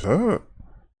icons?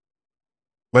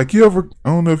 Like, I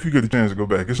don't know if you get a chance to go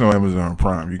back. It's on Amazon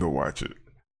Prime. You go watch it.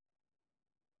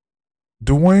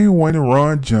 Dwayne Wayne and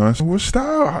Ron Johnson were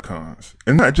style icons.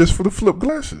 And not just for the flip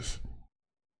glasses.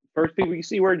 First people you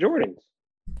see wear Jordans.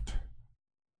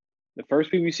 The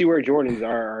first people you see wear Jordans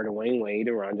are Dwayne Wade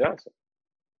and Ron Johnson.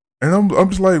 And I'm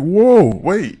just like, whoa,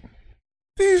 wait.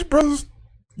 These brothers,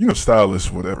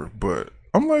 stylists, whatever. But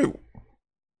I'm like,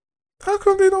 how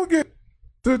come they don't get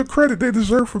the credit they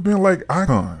deserve for being like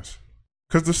icons?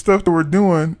 Because the stuff that we're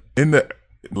doing in the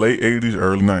late 80s,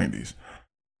 early 90s.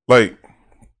 Like,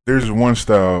 there's one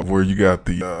style where you got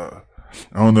the,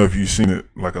 I don't know if you've seen it,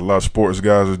 like a lot of sports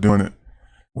guys are doing it,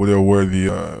 where they'll wear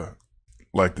the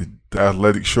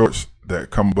athletic shorts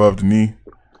that come above the knee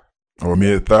or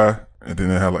mid-thigh, and then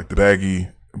they have like the baggy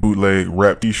bootleg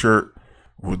wrap t-shirt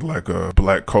with like a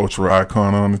black cultural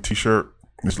icon on the t-shirt.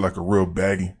 It's like a real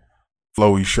baggy,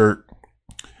 flowy shirt.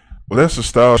 Well, that's a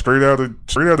style straight out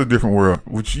of a different world,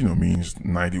 which, means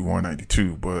 91,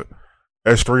 92, but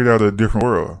that's straight out of a different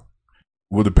world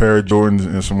with a pair of Jordans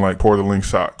and some like Porter-Link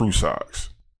crew socks.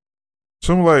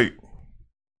 So I'm like,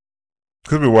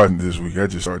 because I've been watching this week, I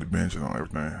just started binging on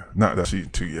everything. Not that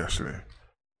season 2 yesterday.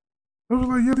 I was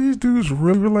like, yeah, these dudes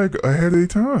really were like ahead of their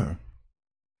time.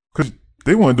 Because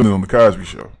they weren't doing it on the Cosby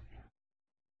Show.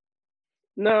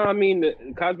 No, I mean, the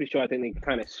Cosby Show, I think they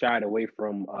kind of shied away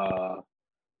from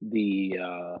the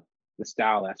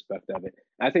style aspect of it.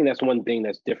 I think that's one thing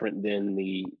that's different than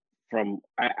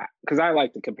because I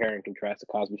like to compare and contrast the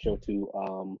Cosby Show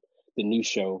to the new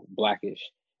show Blackish.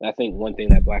 And I think one thing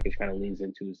that Blackish kind of leans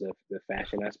into is the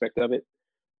fashion aspect of it,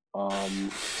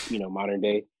 modern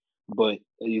day. But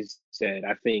as you said,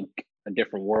 I think A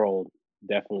Different World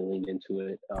definitely leaned into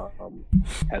it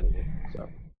heavily.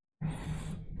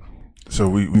 So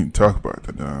we need to talk about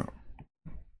that now.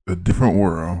 A Different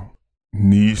World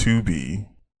needs to be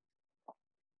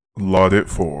lauded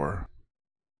for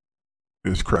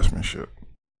its craftsmanship.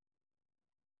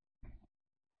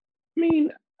 I mean,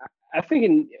 I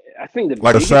think the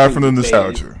like aside from the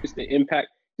nostalgia, just the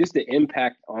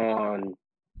impact on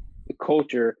the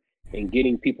culture and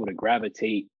getting people to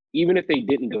gravitate, even if they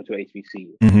didn't go to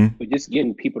HBCU, but just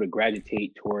getting people to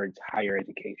gravitate towards higher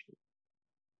education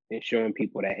and showing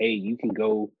people that, hey, you can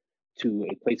go to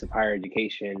a place of higher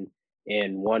education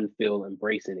and one, feel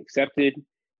embraced and accepted,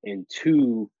 and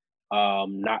two,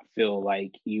 not feel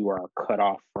like you are cut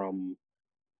off from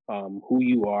who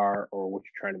you are or what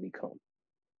you're trying to become.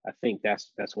 I think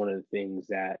that's one of the things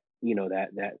that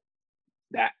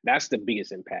that's the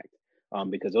biggest impact,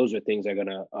 because those are things that are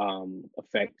gonna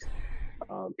affect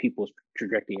people's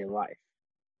trajectory in life.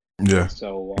 Yeah.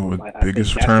 So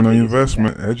biggest return on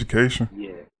investment, impact. Education.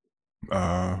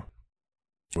 Yeah.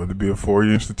 Whether it be a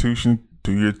 4-year institution,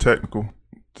 2-year technical,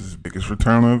 this is the biggest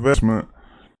return on investment.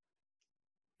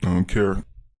 I don't care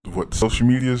what social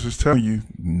media is telling you.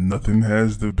 Nothing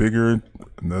has a bigger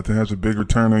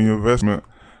return on your investment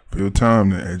for your time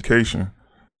than education.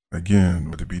 Again,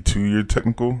 whether it be 2-year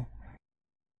technical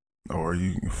or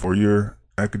 4-year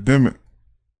academic,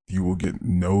 you will get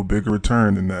no bigger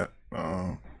return than that.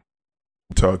 We're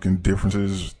talking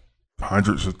differences,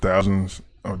 hundreds of thousands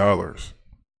of dollars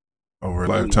over a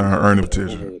lifetime earning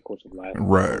potential.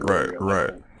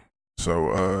 Right.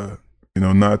 So,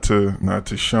 not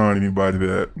to shun anybody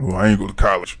that, well, I ain't go to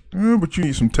college, but you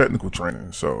need some technical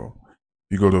training. So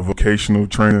you go to vocational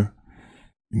training,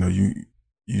 you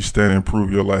stand and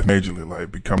improve your life majorly,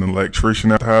 like becoming an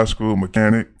electrician after high school,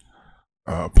 mechanic,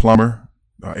 plumber,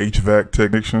 HVAC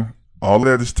technician. All of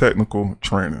that is technical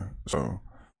training. So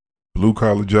blue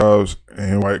collar jobs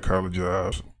and white collar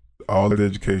jobs, all that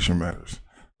education matters.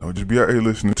 Don't just be out here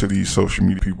listening to these social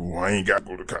media people who I ain't got to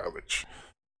go to college.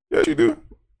 Yes, you do.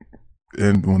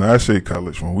 And when I say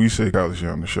college, when we say college here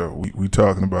on the show, we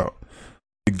talking about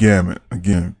the gamut.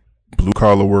 Again, blue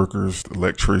collar workers,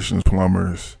 electricians,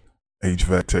 plumbers,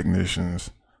 HVAC technicians,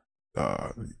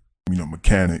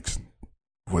 mechanics,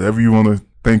 whatever you want to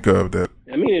think of that.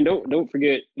 I mean, and don't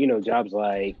forget, jobs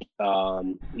like,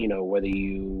 whether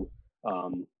you,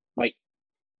 like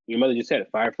your mother just said,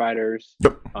 firefighters.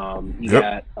 Yep.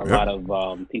 Got a lot of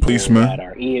people policemen that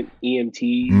are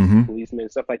EMTs, policemen,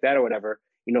 stuff like that, or whatever.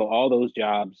 All those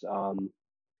jobs,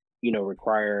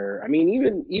 require. I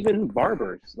mean, even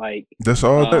barbers, like that's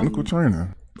all technical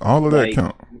training. All of that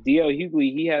count. D.L.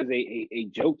 Hughley, he has a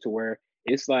joke to where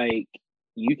it's like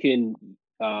you can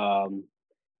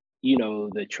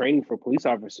the training for police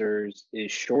officers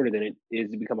is shorter than it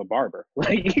is to become a barber.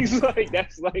 Like, he's like,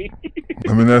 that's like.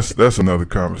 I mean, that's another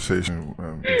conversation.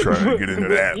 I'm trying to get into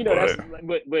that.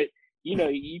 But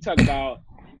you talk about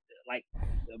like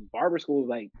the barber school is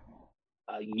like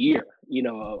a year,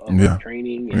 of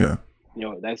training. And,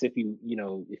 that's if you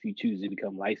choose to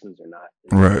become licensed or not.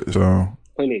 Right. So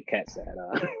plenty of cats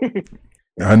that.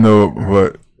 I know,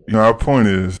 but our point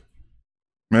is,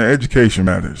 man, education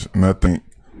matters, and I think.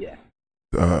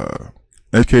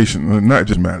 Education not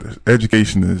just matters.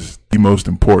 Education is the most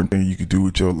important thing you can do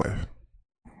with your life.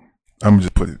 I'm gonna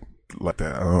just put it like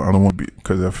that. I don't want to be,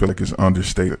 because I feel like it's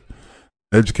understated.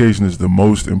 Education is the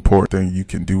most important thing you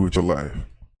can do with your life.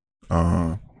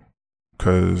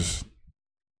 Because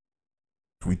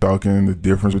we talking the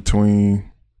difference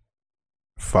between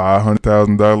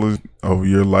 $500,000 over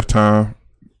your lifetime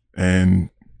and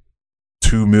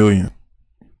 $2 million,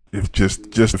 if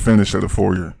just to finish at a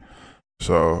 4-year.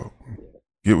 So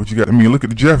get what you got. I mean, look at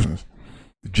the Jeffersons.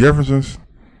 The Jeffersons,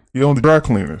 you own the dry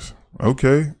cleaners.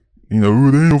 Okay. They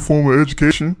ain't no form of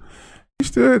education. You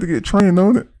still had to get trained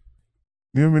on it.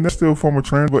 You know what I mean? That's still a form of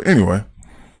training. But anyway,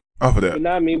 off of that. No,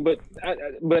 I mean, but as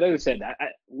I said,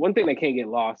 one thing that can't get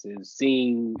lost is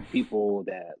seeing people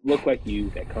that look like you,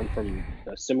 that come from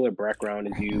a similar background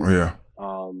as you. Yeah.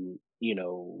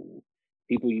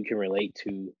 People you can relate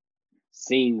to,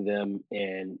 seeing them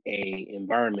in a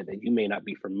environment that you may not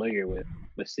be familiar with,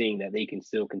 but seeing that they can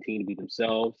still continue to be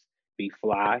themselves, be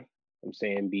fly. I'm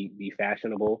saying be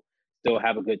fashionable, still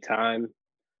have a good time,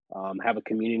 have a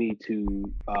community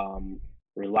to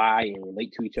rely and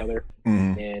relate to each other,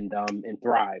 and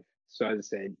thrive. So as I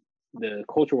said, the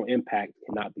cultural impact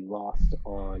cannot be lost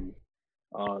on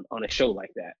a show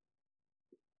like that.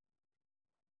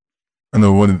 I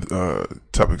know one of the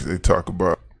topics they talk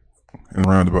about in a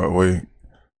roundabout way,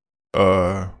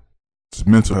 it's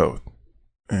mental health,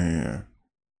 and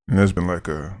that's been like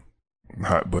a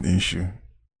hot button issue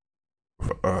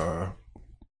for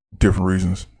different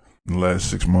reasons in the last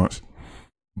 6 months.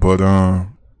 But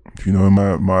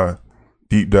in my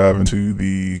deep dive into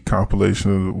the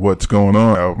compilation of What's Going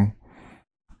On album,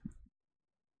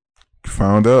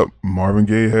 found out Marvin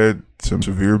Gaye had some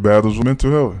severe battles with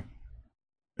mental health.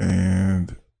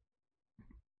 And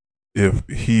if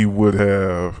he would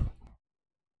have,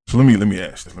 so let me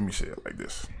ask this. Let me say it like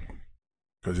this,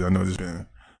 because I know there's been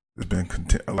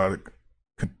a lot of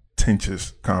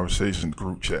contentious conversation in the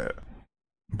group chat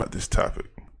about this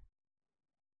topic.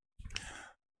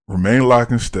 Remain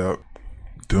locked in step,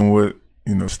 doing what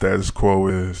status quo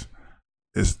is.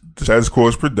 The status quo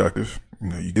is productive.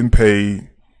 You're getting paid.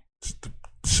 The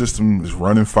system is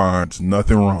running fine. There's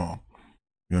nothing wrong.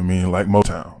 You know what I mean? Like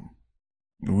Motown.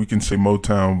 We can say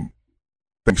Motown,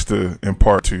 thanks in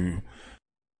part to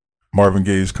Marvin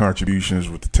Gaye's contributions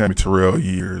with the Tammy Terrell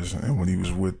years, and when he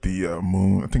was with the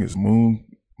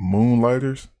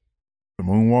Moonlighters, the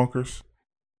Moonwalkers.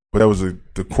 But that was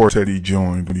the quartet he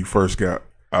joined when he first got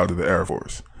out of the Air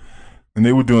Force. And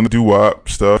they were doing the doo-wop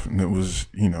stuff, and it was,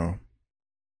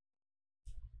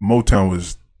 Motown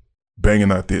was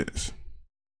banging out this,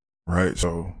 right?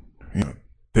 So,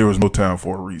 there was Motown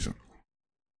for a reason.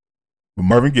 But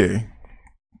Marvin Gaye,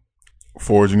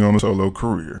 forging on a solo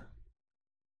career,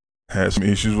 had some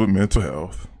issues with mental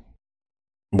health,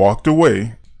 walked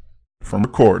away from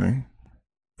recording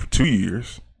for 2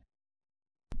 years.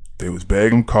 They was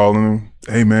begging him, calling him,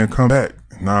 hey man, come back.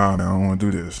 Nah, man, I don't want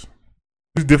to do this.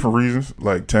 There's different reasons.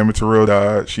 Like Tammy Terrell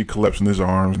died, she collapsed in his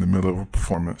arms in the middle of a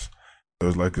performance. It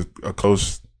was like a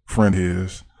close friend of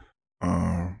his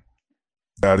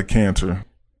died of cancer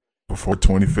before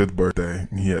 25th birthday,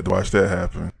 and he had to watch that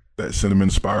happen. That sent him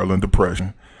into spiral and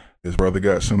depression. His brother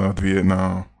got sent out to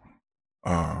Vietnam,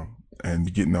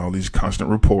 and getting all these constant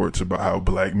reports about how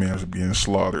black men are being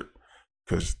slaughtered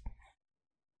because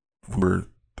we were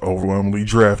overwhelmingly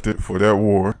drafted for that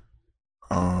war.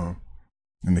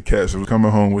 And the cats that were coming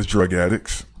home was drug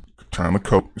addicts, trying to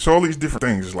cope. So all these different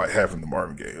things is like happening to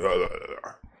Marvin Gaye.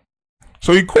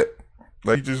 So he quit.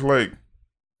 Like, he just like,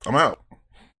 I'm out.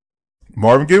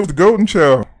 Marvin Gaye was the golden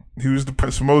child. He was the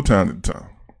Prince of Motown at the time.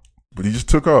 But he just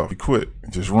took off. He quit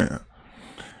and just ran.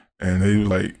 And they was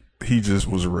like, he just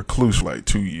was a recluse for like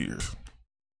 2 years.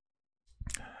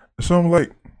 So I'm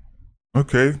like,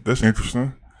 okay, that's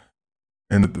interesting.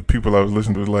 And the people I was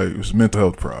listening to was like, it was mental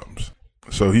health problems.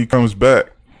 So he comes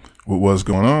back with What's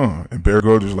Going On. And Barry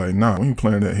Gordy's like, nah, we ain't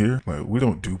playing that here. Like, we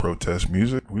don't do protest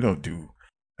music. We don't do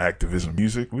activism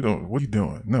music. What are you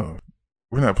doing? No,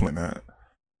 we're not playing that.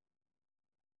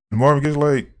 And Marvin Gaye's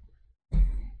like,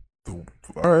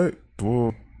 all right,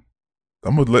 well,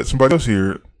 I'm going to let somebody else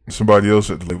hear it. Somebody else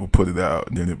at the label put it out.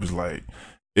 And then it was like,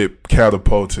 it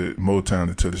catapulted Motown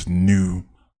into this new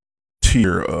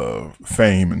tier of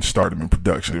fame and stardom and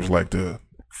production. It was like the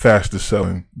fastest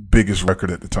selling, biggest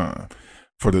record at the time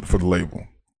for the label.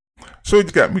 So it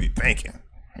just got me thinking,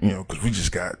 because we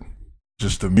just got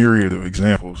just a myriad of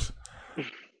examples.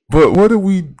 But what are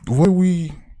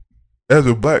we as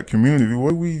a black community,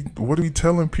 what are we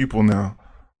telling people now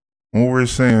when we're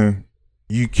saying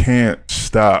you can't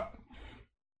stop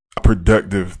a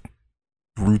productive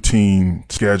routine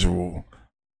schedule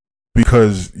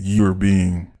because you're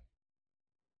being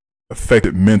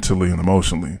affected mentally and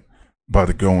emotionally by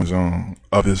the goings on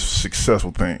of this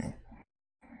successful thing?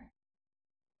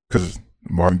 Because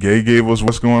Marvin Gaye gave us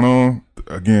What's Going On,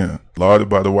 again, lauded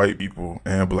by the white people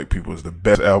and black people, is the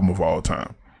best album of all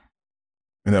time.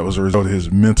 And that was a result of his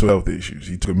mental health issues.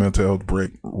 He took a mental health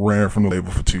break, ran from the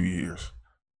label for 2 years,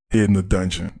 hid in the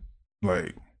dungeon.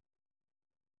 Like,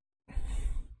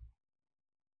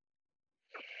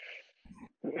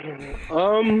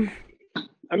 I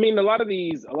mean, a lot of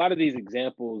these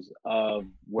examples of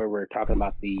where we're talking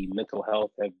about the mental health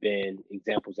have been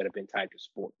examples that have been tied to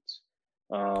sports.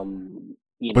 Marvin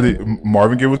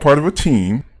Gaye was part of a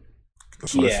team.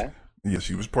 Yes,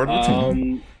 he was part of a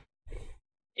team.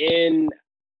 And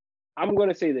I'm going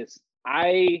to say this: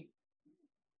 I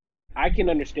can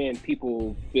understand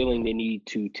people feeling the need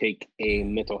to take a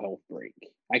mental health break.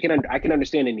 I can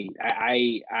understand the need.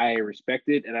 I respect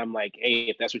it, and I'm like, hey,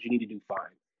 if that's what you need to do,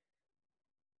 fine.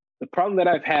 The problem that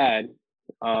I've had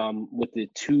with the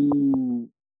two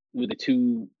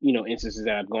instances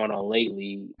that have gone on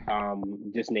lately,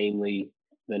 just namely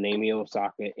the Naomi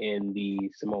Osaka and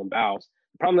the Simone Biles.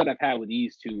 The problem that I've had with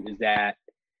these two is that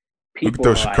people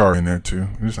throw Shakari in there too.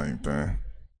 The same thing.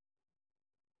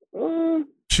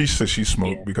 She said she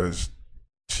smoked because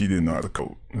she didn't know how to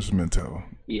cope. It was mental.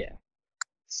 Yeah.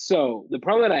 So the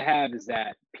problem that I have is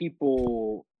that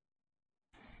people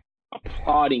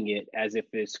applauding it as if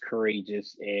it's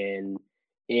courageous and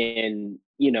things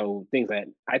that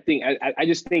I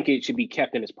just think it should be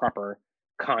kept in its proper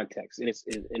context, in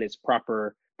its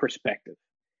proper perspective.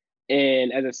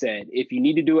 And as I said, if you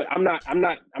need to do it, I'm not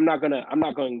going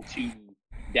to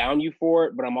down you for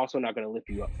it, but I'm also not going to lift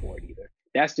you up for it either.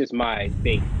 That's just my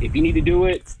thing. If you need to do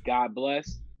it, God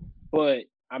bless, but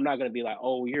I'm not going to be like,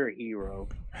 oh, you're a hero.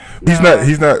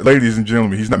 He's not, ladies and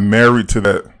gentlemen, he's not married to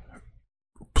that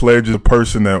pledge of a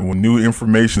person that when new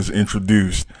information is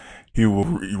introduced, he will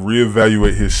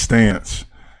reevaluate his stance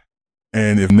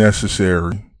and, if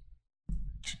necessary,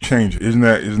 change it. Isn't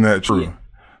that true?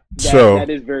 Yeah, that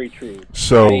is very true.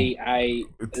 So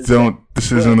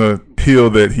this isn't a hill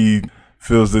that he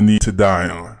feels the need to die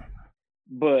on.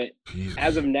 But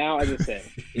as of now, as I said,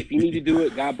 if you need to do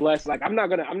it, God bless. Like I'm not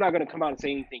gonna come out and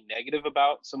say anything negative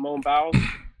about Simone Biles,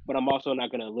 but I'm also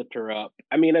not gonna lift her up.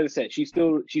 I mean, as I said, she's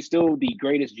still the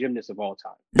greatest gymnast of all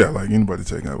time. Yeah, like anybody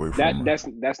taking that away from her.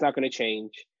 That's not gonna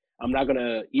change. I'm not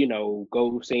gonna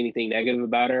go say anything negative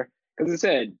about her. Because as I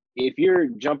said, if you're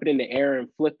jumping in the air and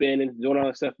flipping and doing all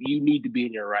that stuff, you need to be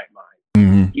in your right mind.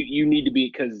 Mm-hmm. You need to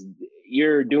be, because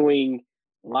you're doing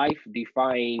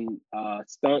life-defying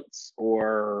stunts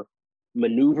or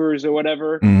maneuvers or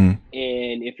whatever. Mm-hmm.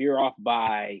 And if you're off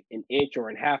by an inch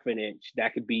or half an inch,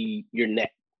 that could be your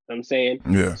neck. You know what I'm saying?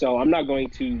 Yeah. So I'm not going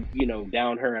to,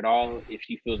 down her at all if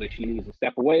she feels like she needs to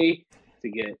step away to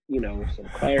get, some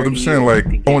clarity. But I'm saying, like,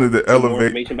 I wanted to elevate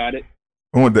information about it.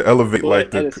 I wanted to elevate,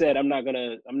 but as I said, I'm not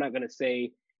gonna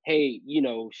say, hey,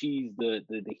 she's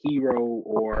the hero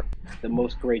or the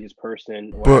most courageous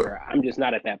person or whatever. I'm just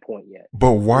not at that point yet.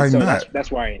 But why not?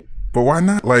 That's why I am. But why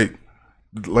not? Like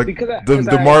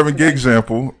the Marvin Gaye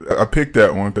example, I picked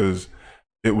that one because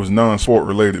it was non-sport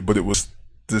related, but it was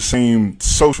the same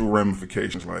social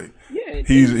ramifications. Like,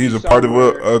 he's a part of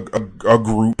a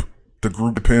group. The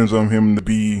group depends on him to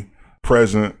be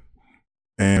present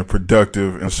and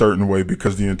productive in a certain way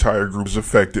because the entire group is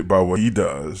affected by what he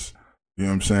does. You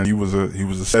know what I'm saying? He was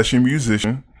a session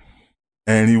musician,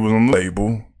 and he was on the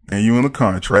label, and you in the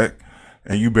contract,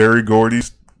 and you Barry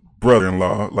Gordy's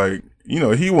brother-in-law. Like,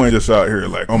 he wasn't just out here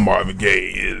like, I'm Marvin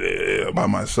Gaye by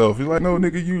myself. He's like, no,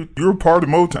 nigga, you're a part of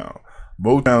Motown.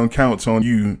 Motown counts on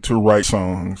you to write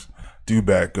songs, do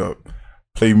backup,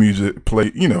 play music,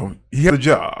 he had a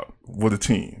job with a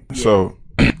team. Yeah. So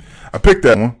I picked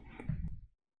that one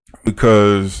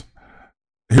because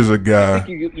here's a guy. I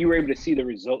think you were able to see the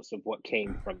results of what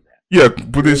came from that. Yeah,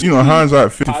 but it's, hindsight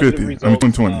 50-50. I mean,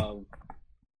 2020.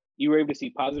 You were able to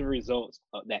see positive results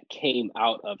that came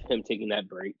out of him taking that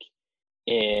break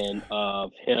and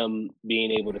of him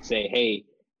being able to say, hey,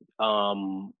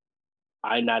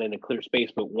 I'm not in a clear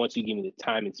space, but once you give me the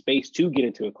time and space to get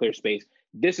into a clear space,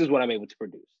 this is what I'm able to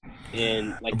produce.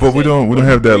 And like, but we don't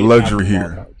have that luxury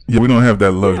here. Yeah, we don't have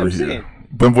that luxury here.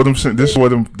 But what I'm saying, this is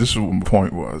what my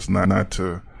point was. Not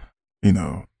to,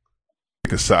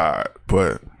 take a side,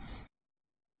 but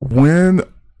when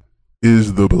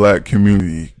is the black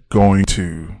community going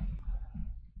to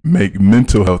make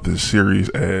mental health as serious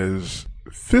as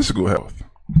physical health?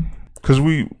 Because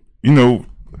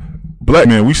black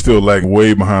men, we still lag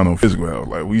way behind on physical health.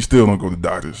 Like, we still don't go to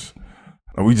doctors.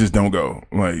 Like, we just don't go.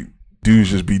 Like,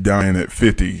 dudes just be dying at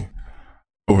 50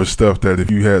 over stuff that if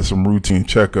you had some routine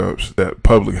checkups that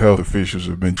public health officials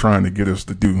have been trying to get us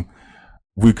to do,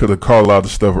 we could have called out the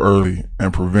stuff early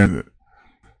and prevented it.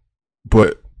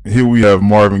 But here we have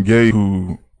Marvin Gaye,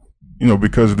 who,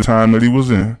 because of the time that he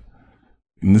was in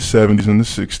the 70s and the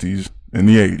 60s and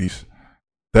the 80s,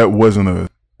 it wasn't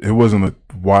a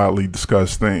widely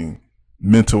discussed thing.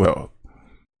 Mental health.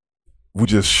 We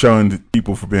just shunned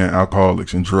people for being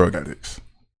alcoholics and drug addicts.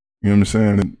 You know what I'm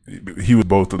saying? And he was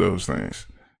both of those things.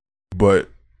 But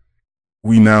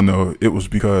we now know it was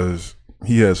because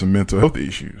he had some mental health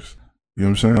issues. You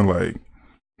know what I'm saying? Like,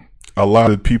 a lot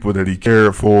of people that he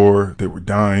cared for, they were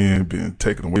dying, being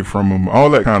taken away from him. All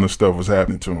that kind of stuff was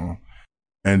happening to him.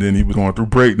 And then he was going through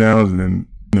breakdowns, and then,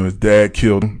 his dad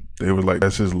killed him. They were like,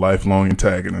 that's his lifelong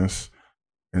antagonist.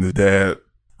 And his dad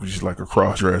was just like a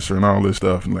cross-dresser and all this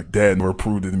stuff. And like, dad never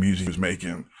approved of the music he was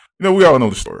making. We all know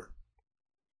the story.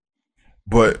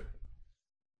 But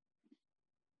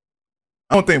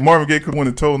I don't think Marvin Gaye could have went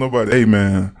and told nobody, hey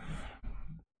man,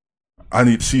 I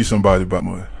need to see somebody about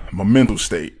my mental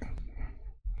state.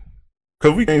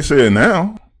 Because we can't say it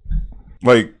now.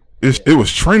 Like, it was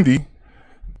trendy,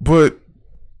 but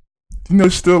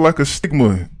it's still like a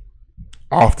stigma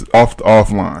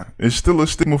offline. It's still a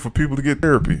stigma for people to get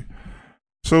therapy.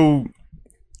 So,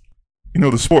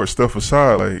 the sports stuff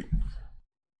aside, like,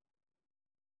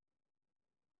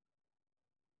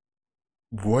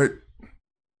 what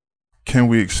can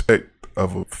we expect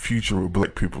of a future with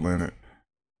black people in it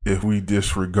if we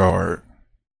disregard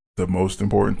the most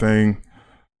important thing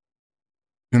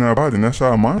in our body, and that's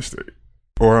our mind state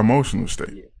or our emotional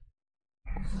state? Yeah.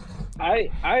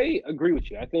 I agree with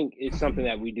you. I think it's something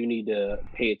that we do need to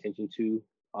pay attention to.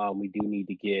 We do need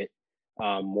to get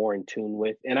more in tune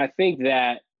with. And I think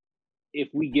that if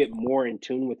we get more in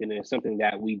tune with it, and it's something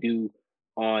that we do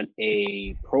on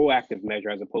a proactive measure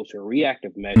as opposed to a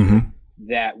reactive measure,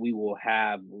 that we will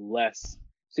have less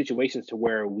situations to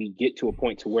where we get to a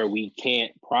point to where we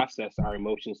can't process our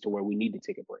emotions to where we need to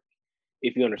take a break.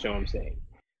 If you understand what I'm saying.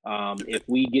 If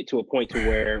we get to a point to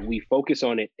where we focus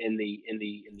on it in the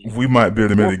we might be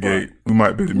able to mitigate. We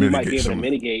might be able to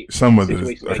mitigate some of the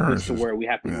situations like this, to where we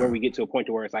have to, where we get to a point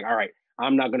to where it's like, all right,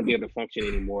 I'm not going to be able to function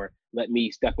anymore. Let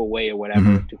me step away or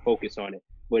whatever to focus on it.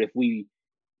 But if we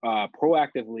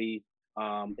proactively,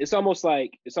 it's almost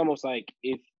like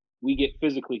if we get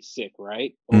physically sick,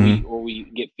 right, or we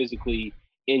get physically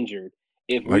injured.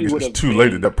 If like, we would have too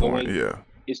late at that point,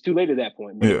 it's too late at that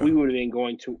point. But if we would have been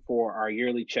going for our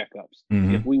yearly checkups,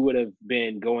 if we would have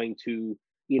been going to,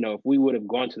 if we would have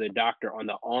gone to the doctor on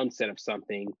the onset of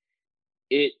something,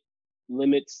 it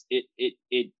limits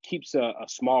it keeps a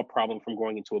small problem from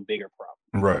growing into a bigger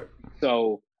problem. Right.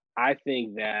 So I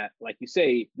think that, like you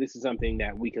say, this is something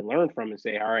that we can learn from and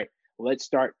say, all right, let's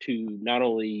start to not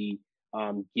only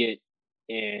get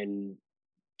in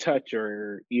touch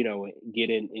or get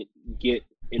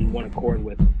in one accord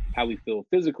with how we feel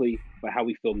physically, but how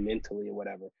we feel mentally or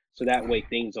whatever. So that way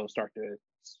things don't start to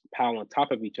pile on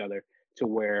top of each other to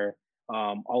where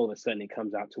all of a sudden it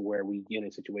comes out to where we get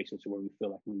in situations to where we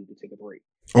feel like we need to take a break.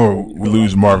 Or we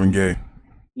lose Marvin Gaye.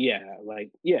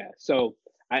 So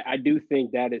I do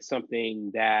think that is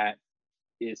something that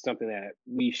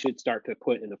we should start to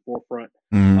put in the forefront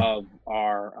of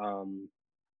our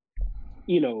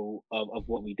of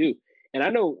what we do. And I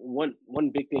know one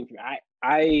big thing for me,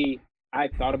 I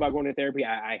thought about going to therapy.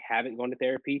 I haven't gone to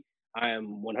therapy. I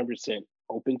am 100%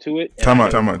 open to it. Time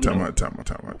out.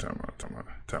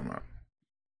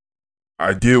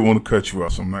 I did want to cut you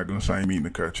off, so I'm not going to say I mean to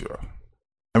cut you off.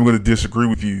 I'm going to disagree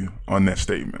with you on that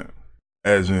statement,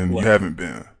 as in you haven't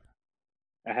been.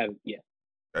 I haven't, yeah.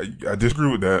 I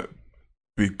disagree with that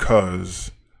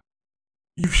because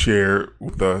you've shared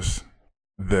with us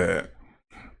that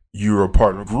you're a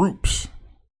part of groups.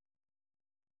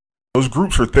 Those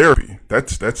groups are therapy.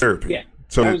 That's therapy. Yeah.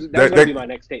 So that was going to be my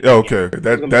next statement. Okay.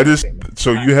 That is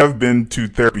so you have been to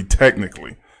therapy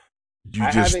technically.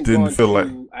 You just didn't feel like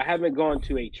I haven't gone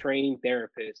to a trained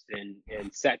therapist and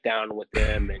sat down with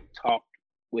them and talked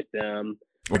with them.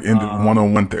 Like in the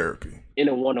one-on-one therapy. In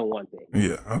a one-on-one thing.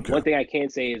 Yeah. Okay. One thing I can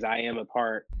say is I am a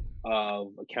part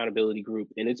of accountability group,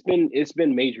 and it's been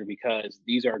major because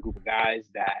these are a group of guys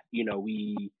that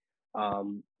we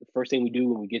the first thing we do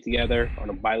when we get together on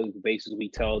a bi-weekly basis, we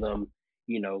tell them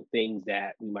things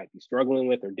that we might be struggling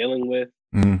with or dealing with.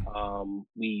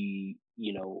 We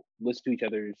listen to each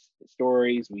other's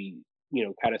stories. We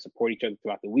kind of support each other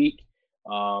throughout the week.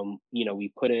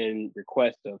 We put in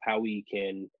requests of how we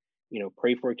can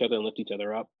pray for each other and lift each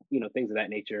other up, things of that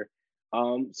nature.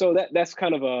 So that's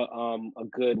kind of a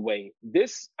good way.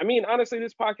 Honestly,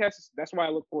 this podcast that's why I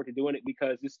look forward to doing it,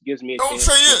 because this gives me a chance. Don't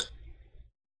say it.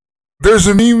 There's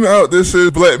a meme out that says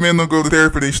black men don't go to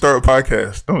therapy, they start a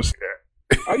podcast. Don't say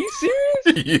that. Are you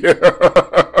serious? Yeah.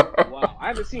 Wow, I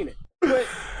haven't seen it. But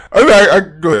I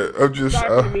go ahead. I'm just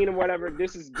sorry for the meme or whatever.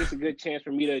 This is just a good chance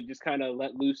for me to just kind of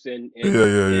let loose and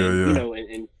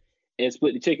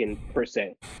split the chicken per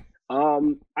se. As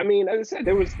I said,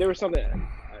 there was something,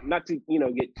 not to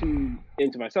get too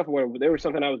into myself or whatever, but there was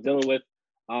something I was dealing with,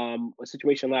 a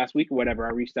situation last week or whatever.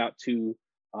 I reached out to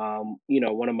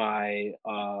one of my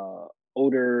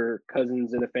older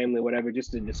cousins in the family or whatever,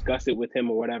 just to discuss it with him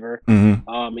or whatever.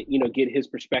 Get his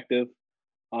perspective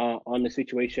on the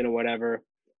situation or whatever,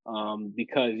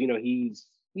 because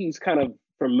he's kind of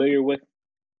familiar with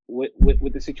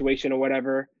the situation or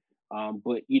whatever,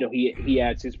 but he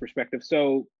adds his perspective.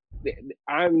 So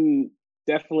I'm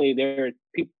definitely, there are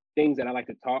things that I like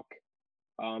to talk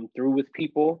through with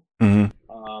people,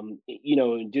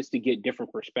 just to get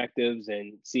different perspectives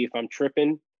and see if I'm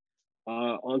tripping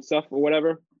on stuff or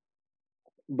whatever.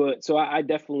 But so I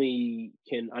definitely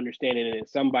can understand it. And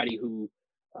as somebody who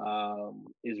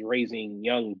is raising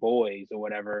young boys or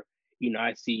whatever,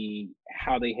 I see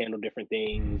how they handle different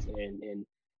things,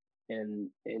 and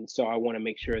so I want to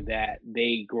make sure that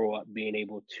they grow up being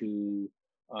able to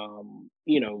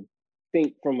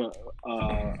think from a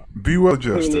be well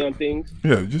adjusted on things.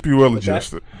 Yeah, just be well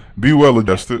adjusted. Be well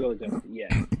adjusted.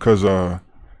 Yeah. Because there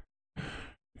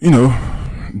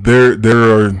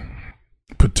are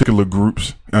particular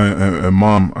groups, and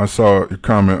Mom, I saw your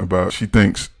comment about she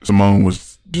thinks Simone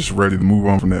was just ready to move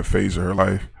on from that phase of her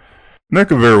life. And that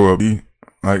could very well be.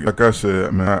 Like I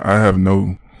said, I have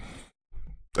no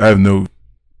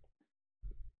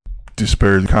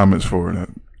disparaging comments for her.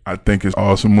 I think it's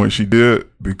awesome what she did,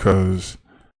 because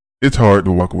it's hard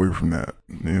to walk away from that.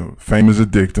 Fame is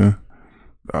addicting.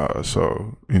 But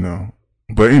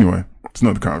anyway, it's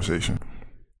another conversation.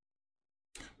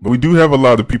 But we do have a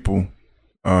lot of people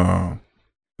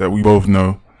that we both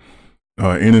know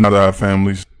in and out of our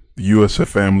families, the USF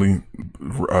family,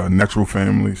 natural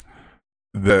families,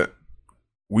 that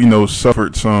we know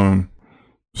suffered some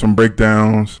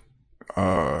breakdowns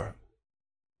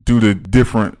due to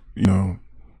different,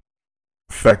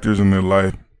 factors in their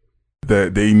life,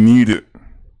 that they needed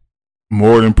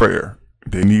more than prayer.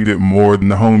 They needed more than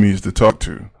the homies to talk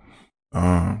to.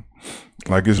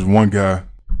 Like this one guy,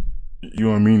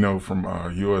 you and me know from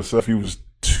USF, he was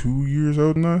 2 years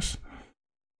older than us.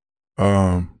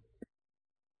 So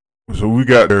we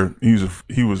got there,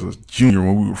 he was a junior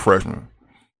when we were freshmen.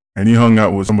 And he hung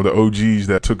out with some of the OGs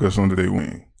that took us under their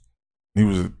wing. He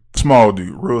was a small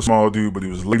dude, real small dude, but he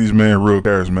was a ladies' man, real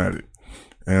charismatic.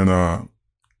 And,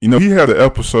 he had an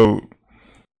episode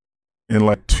in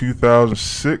like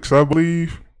 2006, I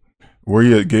believe, where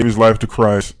he had gave his life to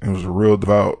Christ and was a real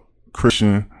devout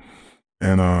Christian,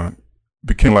 and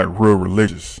became like real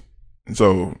religious. And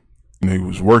so, he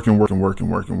was working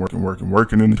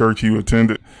in the church he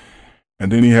attended.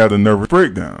 And then he had a nervous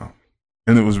breakdown.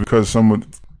 And it was because some of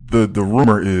the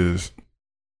rumor is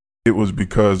it was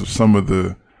because of some of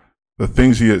the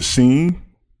things he had seen,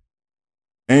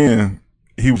 and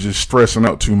he was just stressing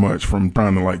out too much from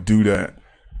trying to do that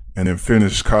and then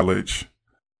finish college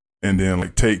and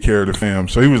then take care of the fam.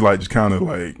 So he was just kind of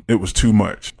it was too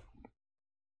much.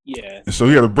 Yeah. And so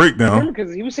he had a breakdown.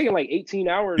 Because he was taking 18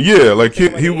 hours. Yeah,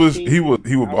 he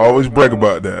would always brag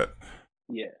about that.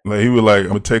 Yeah. He would I'm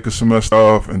gonna take a semester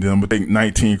off and then I'm gonna take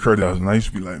 19 credit hours. And I used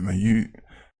to be like, man,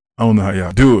 I don't know how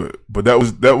y'all do it. But that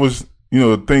was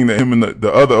the thing that him and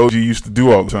the other OG used to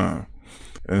do all the time.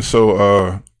 And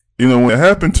so when it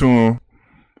happened to him,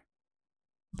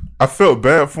 I felt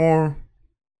bad for him,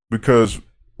 because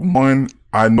one,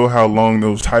 I know how long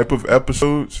those type of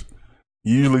episodes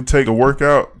usually take to work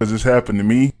out, because it's happened to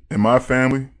me and my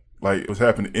family. It was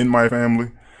happening in my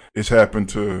family. It's happened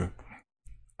to,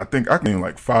 I think I can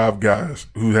name 5 guys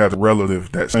who had a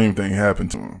relative that same thing happened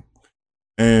to them.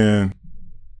 And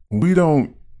we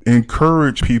don't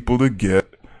encourage people to get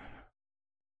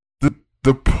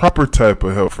the proper type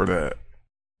of help for that.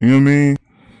 You know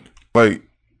what I mean?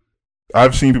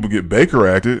 I've seen people get Baker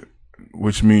acted.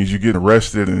 which means you get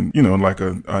arrested and, you know, like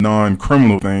a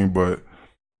non-criminal thing, but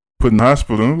put in the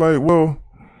hospital. And I'm like, well,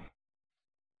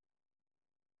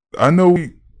 I know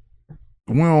we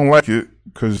don't like it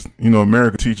because, you know,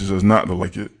 America teaches us not to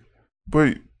like it,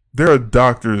 but there are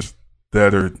doctors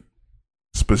that are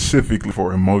specifically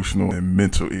for emotional and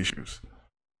mental issues.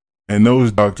 And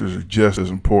those doctors are just as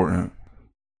important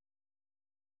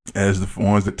as the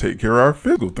ones that take care of our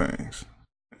physical things.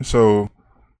 So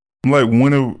I'm like,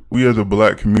 when are we as a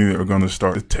black community are going to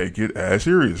start to take it as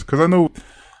serious? Because I know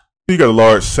you got a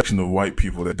large section of white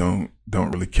people that don't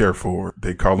really care for it.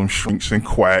 They call them shrinks and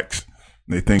quacks.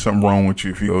 They think something wrong with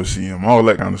you if you go see them, all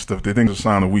that kind of stuff. They think it's a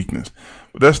sign of weakness.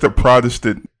 But that's the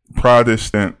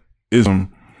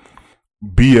Protestantism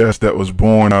BS that was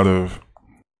born out of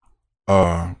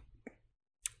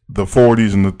the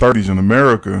 40s and the 30s in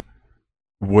America,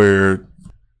 where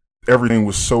everything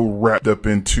was so wrapped up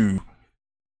into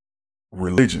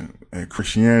religion and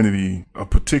Christianity, a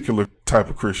particular type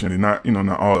of Christianity, not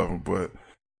all of them, but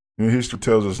you know, history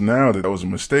tells us now that was a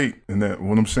mistake. And that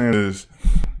what I'm saying is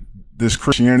this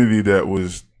Christianity that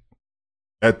was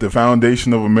at the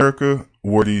foundation of America,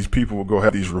 where these people would go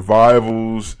have these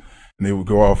revivals and they would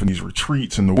go off in these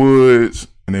retreats in the woods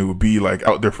and they would be like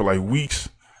out there for like weeks.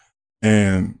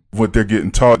 And what they're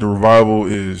getting taught, the revival,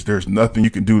 is there's nothing you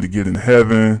can do to get in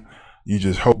heaven. You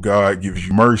just hope God gives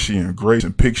you mercy and grace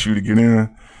and picks you to get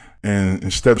in. And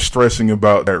instead of stressing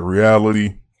about that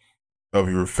reality of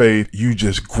your faith, you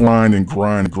just grind and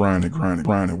grind and grind and grind and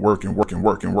grind and work and work and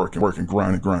work and work and work and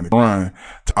grind and grind and grind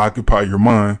to occupy your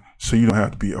mind so you don't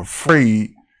have to be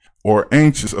afraid or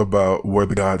anxious about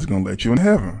whether God's going to let you in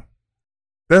heaven.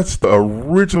 That's the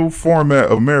original format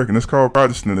of American. It's called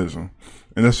Protestantism.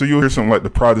 And then so you'll hear something like the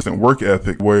Protestant work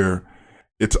ethic, where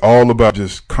it's all about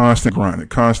just constant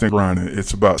grinding.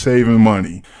 It's about saving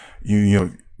money, you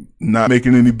know, not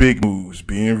making any big moves,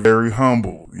 being very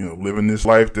humble, you know, living this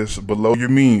life that's below your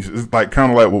means. It's like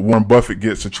kind of like what Warren Buffett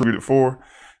gets attributed for.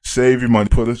 Save your money,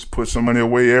 put some money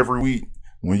away every week.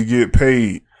 When you get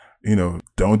paid, you know,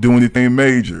 don't do anything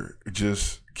major.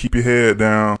 Just keep your head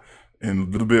down, and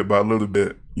little bit by little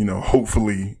bit, you know,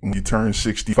 hopefully when you turn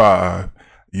 65,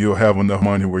 you'll have enough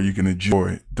money where you can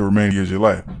enjoy the remaining years of your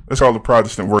life. That's called the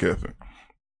Protestant work ethic.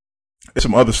 There's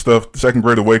some other stuff, the Second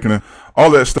Great Awakening,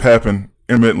 all that stuff happened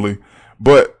intermittently.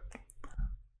 But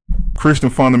Christian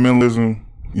fundamentalism,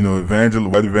 you know,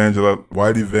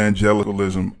 white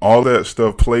evangelicalism, all that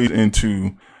stuff plays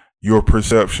into your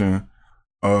perception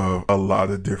of a lot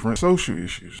of different social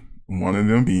issues. One of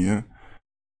them being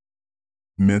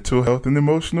mental health and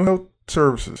emotional health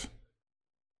services.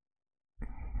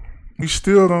 We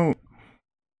still don't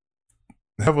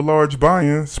have a large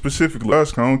buy-in, specifically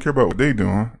us, because I don't care about what they're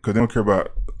doing, because they don't care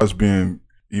about us being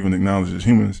even acknowledged as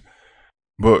humans.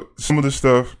 But some of the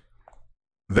stuff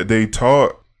that they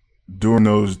taught during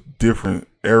those different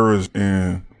eras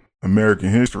in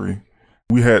American history,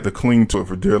 we had to cling to it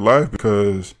for dear life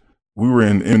because we were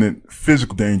in imminent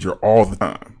physical danger all the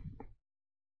time.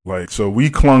 Like, so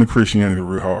we clung to Christianity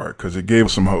real hard because it gave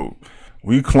us some hope.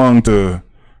 We clung to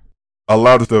a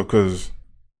lot of stuff because,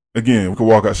 again, we could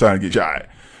walk outside and get shot.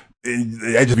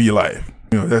 That just be your life.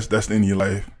 You know, that's the end of your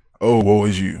life. Oh, woe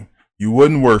is you. You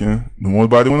wasn't working.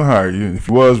 Nobody want to hire you. If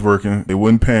you was working, they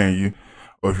wasn't paying you.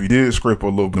 Or if you did scrape a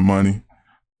little bit of money,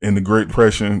 in the Great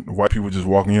Depression, white people just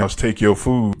walk in your house, take your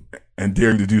food, and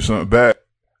dare you to do something back.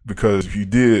 Because if you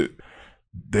did,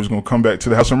 they was going to come back to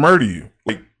the house and murder you.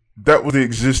 Like, that was the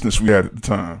existence we had at the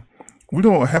time. We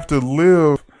don't have to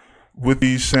live with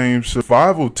these same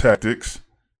survival tactics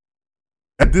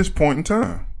at this point in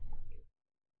time.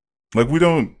 Like,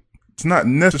 it's not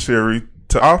necessary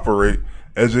to operate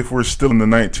as if we're still in the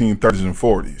 1930s and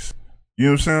 40s. You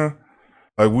know what I'm saying?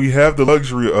 Like, we have the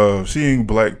luxury of seeing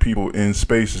black people in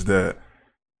spaces that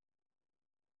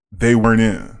they weren't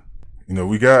in. You know,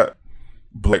 we got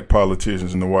black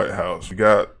politicians in the White House. We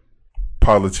got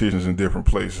politicians in different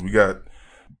places. We got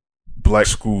black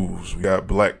schools. We got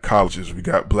black colleges. We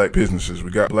got black businesses. We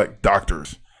got black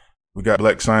doctors. We got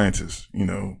black scientists. You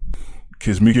know,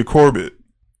 Kizzmekia Corbett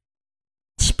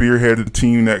spearheaded the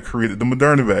team that created the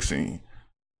Moderna vaccine.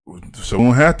 So we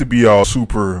don't have to be all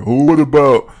super, oh, what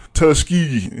about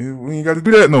Tuskegee? We ain't got to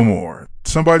do that no more.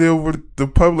 Somebody over the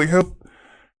public health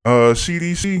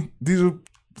CDC, you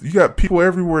got people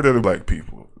everywhere that are black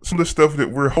people. Some of the stuff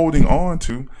that we're holding on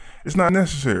to is not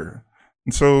necessary.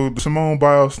 And so the Simone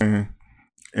Biles thing,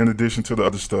 in addition to the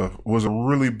other stuff, was a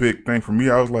really big thing for me.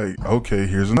 I was like, okay,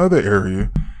 here's another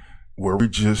area where we're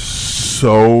just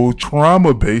so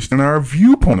trauma-based in our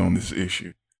viewpoint on this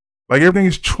issue. Like, everything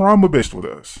is trauma-based with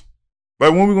us.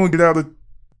 Like, when are we going to get out of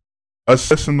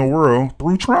assessing the world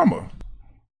through trauma?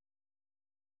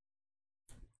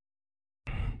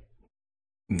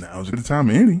 now's a good time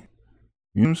any.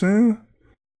 You know what I'm saying?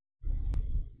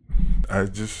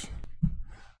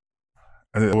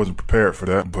 I wasn't prepared for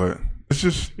that, but it's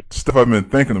just stuff I've been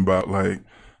thinking about. Like,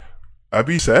 I'd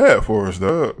be sad for us,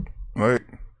 dog. Like,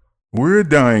 we're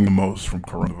dying the most from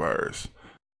coronavirus.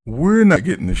 We're not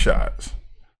getting the shots.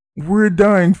 We're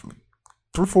dying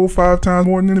 3, 4, 5 times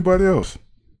more than anybody else.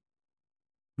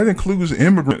 That includes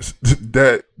immigrants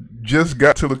that just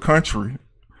got to the country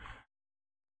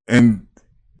and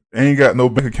ain't got no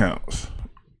bank accounts.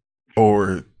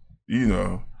 Or,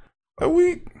 like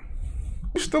we're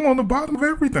still on the bottom of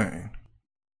everything.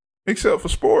 Except for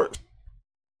sports.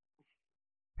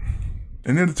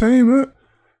 And entertainment.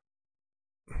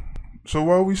 So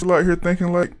why are we still out here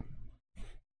thinking like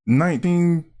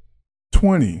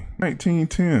 1920,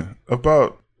 1910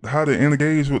 about how to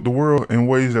engage with the world in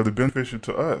ways that are beneficial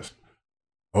to us?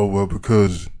 Oh, well,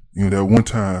 because, that one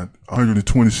time,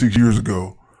 126 years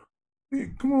ago.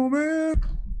 Hey, come on, man.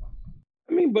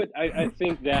 I mean, but I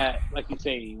think that, like you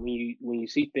say, when you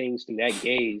see things through that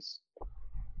gaze,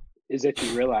 is that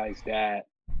you realize that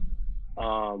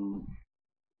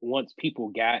once people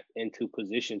got into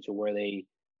position to where they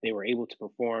were able to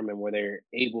perform and where they're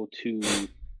able to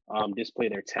display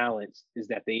their talents, is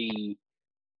that they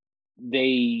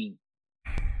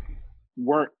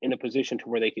weren't in a position to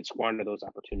where they could squander those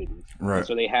opportunities. Right. And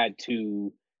so they had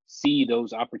to see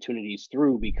those opportunities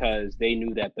through because they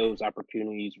knew that those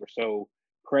opportunities were so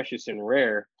precious and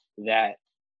rare that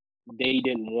they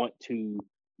didn't want to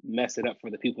mess it up for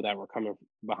the people that were coming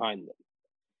behind them.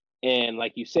 And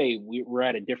like you say, we're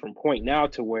at a different point now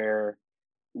to where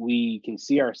we can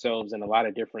see ourselves in a lot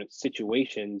of different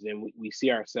situations, and we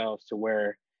see ourselves to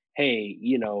where, hey,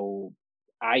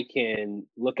 I can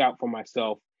look out for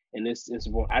myself in this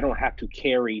instance. I don't have to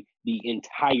carry the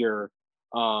entire,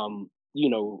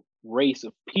 race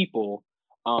of people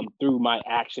through my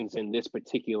actions in this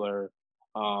particular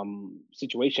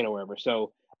situation or whatever.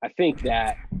 So I think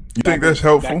that. You think that's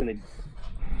helpful?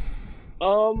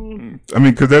 I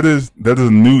mean, because that's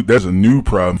a new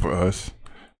problem for us.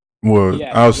 Well,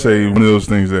 yeah, I'll say one of those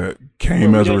things that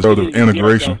came as a result of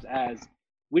integration.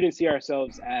 We didn't see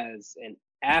ourselves as an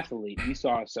athlete. We saw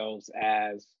ourselves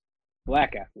as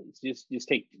Black athletes. Just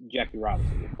take Jackie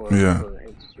Robinson for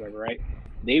instance, whatever, right?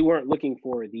 They weren't looking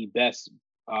for the best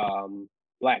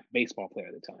Black baseball player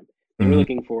at the time. They were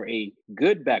looking for a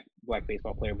good Black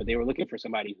baseball player, but they were looking for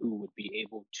somebody who would be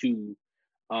able to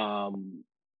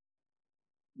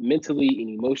mentally and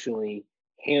emotionally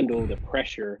handle the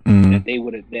pressure that they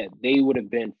would have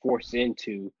been forced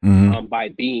into by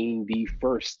being the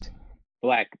first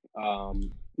Black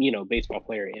baseball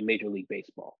player in Major League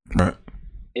Baseball. Right.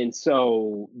 And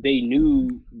so they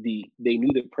knew the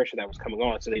pressure that was coming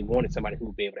on, so they wanted somebody who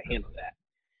would be able to handle that.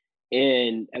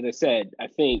 And as I said, I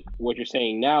think what you're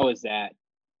saying now is that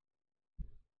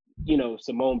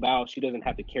Simone Biles, she doesn't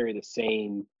have to carry the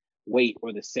same weight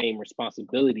or the same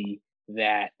responsibility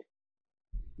that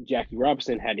Jackie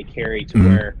Robinson had to carry, to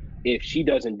where if she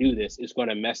doesn't do this, it's going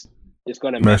to mess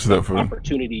up for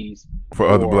opportunities for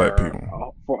other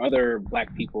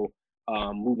Black people,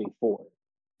 moving forward.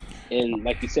 And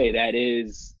like you say, that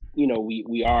is,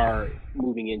 we are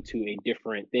moving into a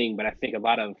different thing, but I think a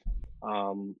lot of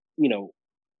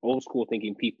old school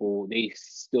thinking people, they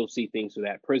still see things through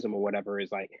that prism or whatever.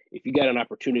 Is like, if you got an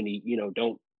opportunity,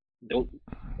 don't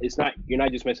it's not, you're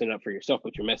not just messing it up for yourself,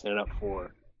 but you're messing it up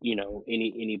for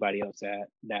anybody else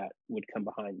that would come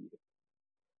behind you.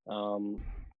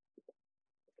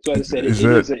 So as I said,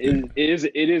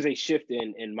 it is a shift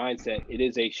in mindset. It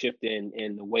is a shift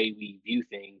in the way we view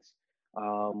things.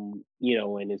 And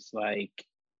it's like,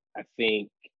 I think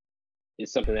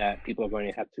it's something that people are going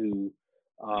to have to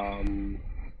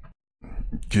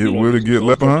get with it, get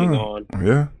left behind on,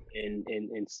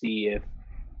 and see if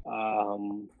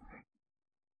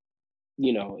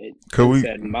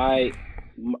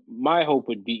my hope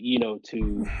would be,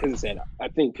 to, as I said, I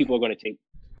think people are going to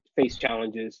face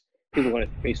challenges, people are going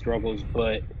to face struggles,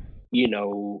 but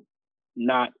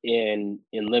not in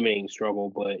limiting struggle,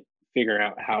 but figuring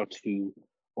out how to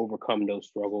overcome those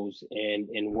struggles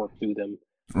and work through them.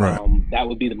 Right. That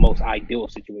would be the most ideal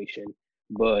situation.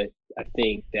 But I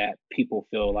think that people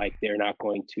feel like they're not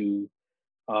going to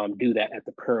do that at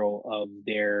the peril of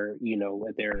their,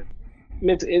 at their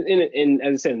mental. And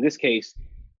as I said, in this case,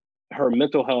 her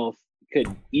mental health could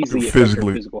easily affect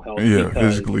her physical health. Yeah,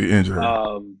 physically injured.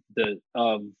 Of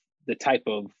the type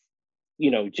of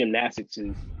gymnastics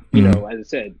is. As I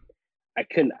said, I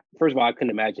couldn't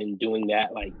imagine doing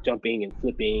that, like jumping and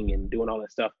flipping and doing all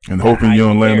that stuff and hoping you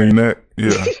don't land on your neck.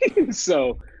 Yeah.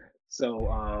 So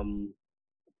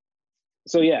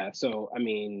I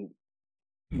mean,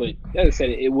 but as I said,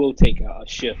 it will take a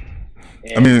shift.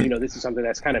 I And mean, this is something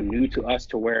that's kind of new to us,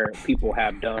 to where people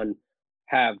have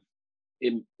have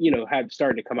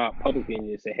started to come out publicly and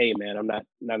just say, "Hey, man, I'm not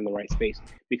in the right space."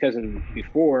 Because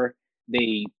before,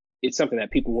 it's something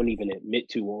that people wouldn't even admit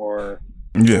to,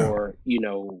 yeah, or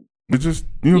it's just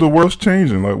the world's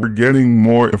changing. Like, we're getting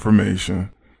more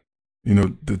information.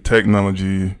 The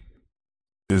technology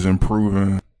is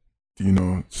improving.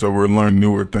 So we're learning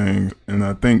newer things, and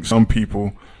I think some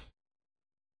people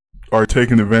are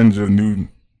taking advantage of new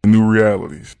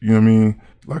realities. You know what I mean?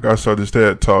 Like, I saw this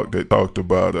TED talk that talked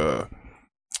about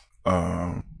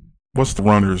what's the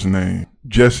runner's name?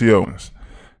 Jesse Owens.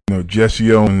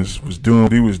 Jesse Owens was doing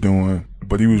what he was doing,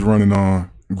 but he was running on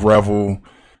gravel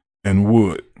and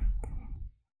wood.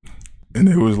 And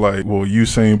it was like, well,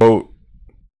 Usain Bolt,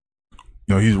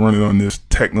 he's running on this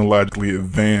technologically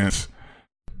advanced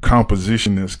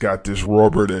composition that's got this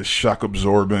rubber that's shock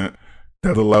absorbent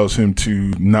that allows him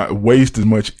to not waste as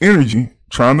much energy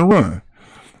trying to run.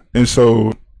 And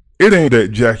so it ain't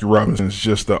that Jackie Robinson's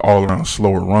just the all-around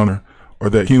slower runner, or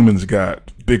that humans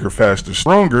got bigger, faster,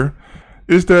 stronger.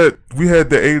 It's that we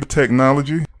had the aid of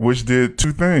technology, which did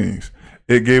two things.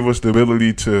 It gave us the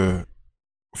ability to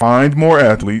find more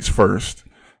athletes first,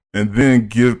 and then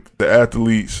give the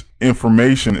athletes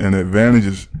information and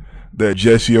advantages that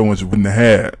Jesse Owens wouldn't have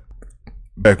had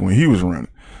back when he was running.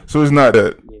 So it's not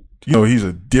that he's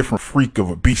a different freak of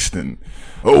a beast and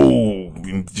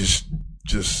just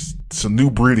some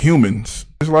new breed of humans.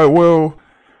 It's like, well,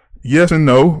 yes and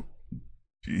no.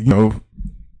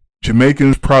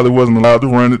 Jamaicans probably wasn't allowed to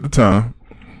run at the time,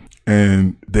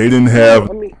 and they didn't have.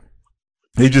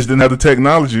 They just didn't have the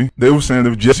technology. They were saying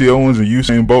if Jesse Owens and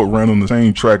Usain Bolt ran on the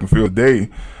same track and field day,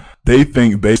 they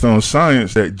think, based on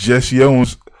science, that Jesse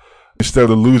Owens, instead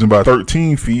of losing by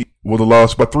 13 feet, would have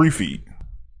lost by 3 feet.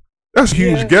 That's a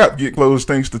huge gap get closed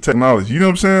thanks to technology. You know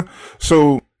what I'm saying?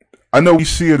 So I know we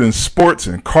see it in sports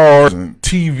and cars and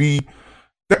TV,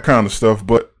 that kind of stuff,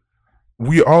 but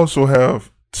we also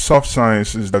have soft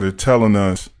sciences that are telling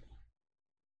us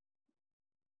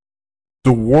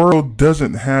the world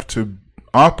doesn't have to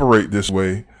operate this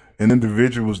way, and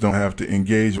individuals don't have to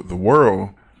engage with the world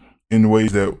in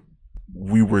ways that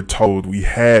we were told we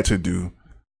had to do.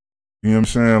 You know what I'm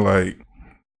saying? Like,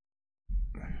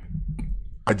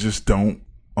 I just don't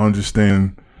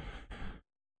understand.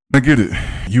 I get it.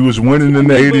 You was winning in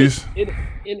the 80s.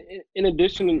 In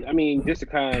addition, I mean, just to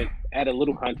kind of add a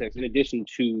little context, in addition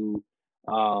to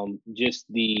just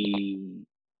the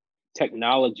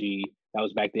technology that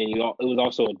was back then, it was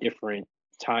also a different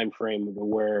time frame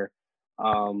where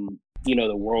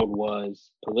the world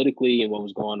was politically and what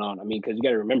was going on. I mean, because you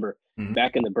got to remember,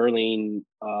 back in the Berlin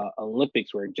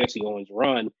Olympics where Jesse Owens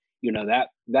run,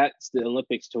 that's the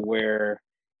Olympics to where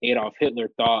Adolf Hitler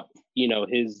thought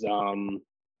his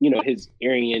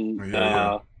Aryan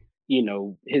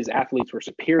his athletes were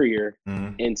superior,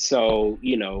 and so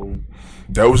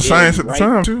that was science at the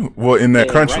time too. Well, in that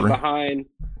country, right behind,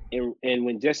 and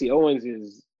when Jesse Owens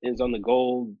is on the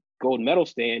gold medal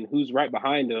stand, who's right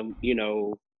behind him,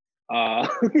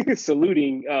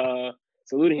 saluting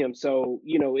him. So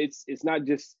it's not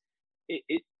just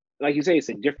it like you say, it's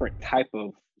a different type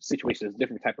of situation, it's a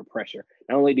different type of pressure.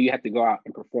 Not only do you have to go out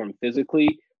and perform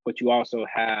physically, but you also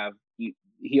have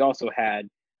he also had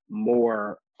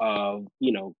more of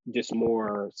just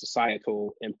more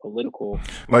societal and political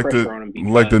pressure on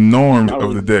him, like the norms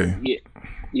of the day.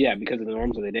 Yeah, because of the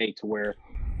norms of the day, to where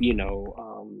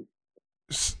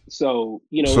it's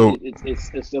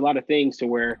a lot of things to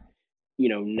where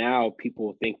now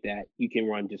people think that you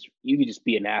can just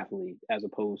be an athlete as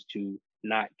opposed to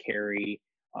not carry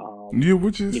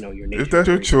which is if that's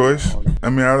your choice. I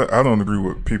mean, I don't agree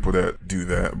with people that do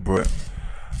that, but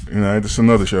it's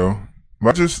another show.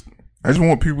 But I just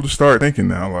want people to start thinking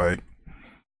now, like,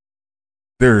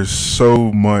 there is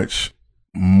so much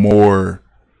more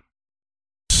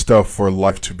stuff for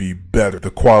life to be better, the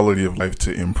quality of life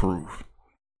to improve.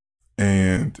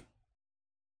 And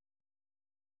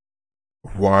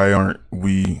why aren't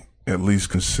we at least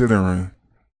considering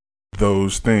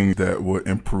those things that would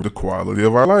improve the quality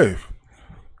of our life?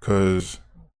 Because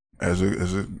as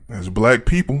Black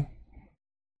people,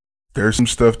 there's some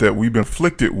stuff that we've been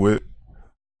afflicted with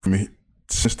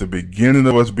since the beginning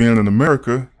of us being in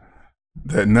America,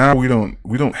 that now we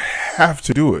don't have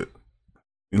to do it.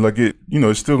 Like,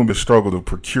 it's still gonna be a struggle to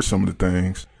procure some of the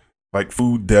things, like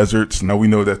food deserts. Now we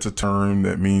know that's a term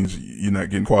that means you're not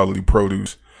getting quality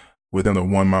produce within a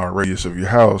 1 mile radius of your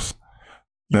house.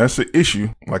 That's an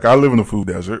issue. Like, I live in a food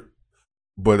desert,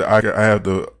 but I have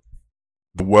the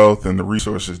wealth and the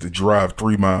resources to drive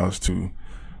 3 miles to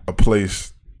a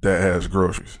place that has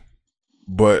groceries.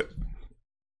 But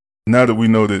now that we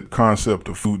know that concept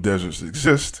of food deserts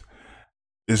exist,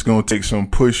 it's going to take some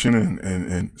pushing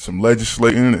and some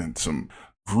legislating and some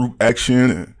group action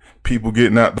and people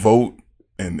getting out to vote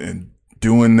and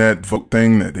doing that vote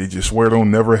thing that they just swear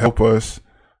don't never help us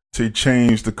to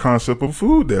change the concept of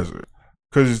food desert.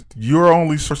 Because your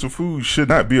only source of food should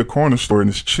not be a corner store and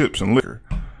it's chips and liquor.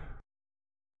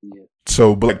 Yeah.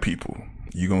 So black people,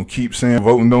 you going to keep saying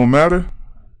voting don't matter?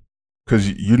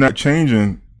 Because you're not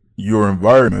changing your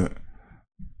environment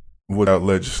without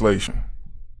legislation.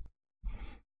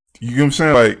 You know what I'm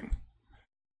saying?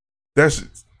 Like,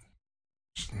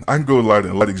 I can go a lot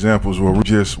of examples where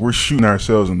we're shooting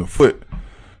ourselves in the foot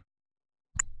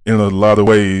in a lot of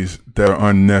ways that are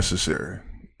unnecessary.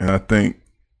 And I think,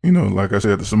 you know, like I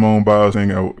said, the Simone Biles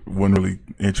thing, I wasn't really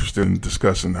interested in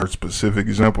discussing her specific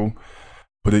example,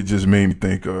 but it just made me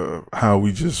think of how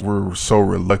we're so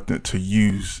reluctant to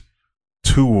use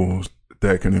tools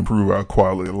that can improve our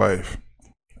quality of life.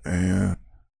 And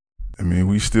I mean,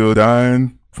 we still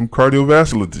dying from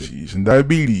cardiovascular disease and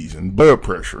diabetes and blood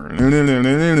pressure. And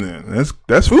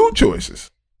that's food choices.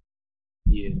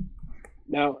 Yeah.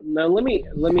 Now let me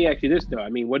ask you this though. I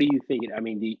mean, what do you think? I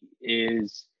mean,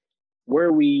 where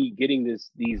are we getting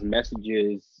these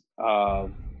messages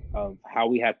of how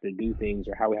we have to do things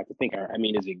or how we have to think? I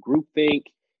mean, is it groupthink?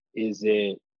 Is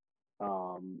it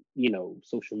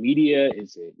social media?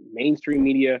 Is it mainstream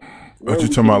media? What you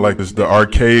talking about, like this, the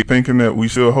archaic thinking that we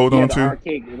still hold on to?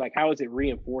 Archaic, like how is it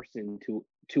reinforcing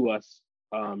to us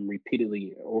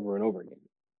repeatedly over and over again?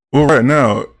 Well, right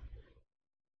now,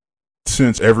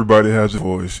 since everybody has a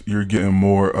voice, you're getting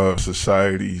more of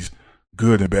society's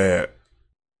good and bad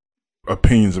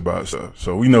opinions about stuff.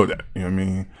 So we know that. You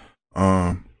know what I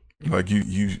mean? Like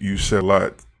you said a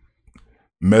lot.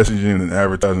 Messaging and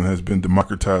advertising has been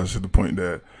democratized to the point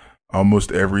that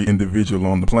almost every individual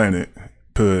on the planet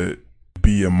could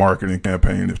be a marketing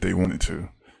campaign if they wanted to.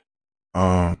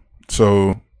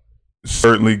 So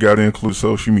certainly got to include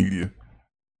social media,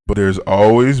 but there's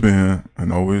always been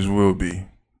and always will be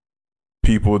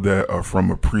people that are from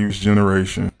a previous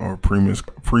generation or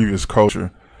previous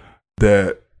culture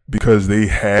that because they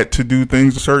had to do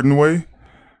things a certain way,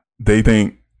 they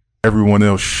think everyone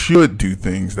else should do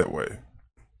things that way.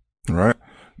 Right?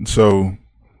 So,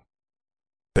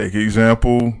 take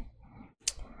example,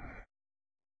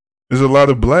 there's a lot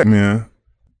of black men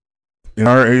in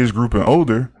our age group and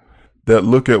older that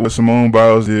look at what Simone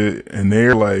Biles did and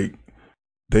they're like,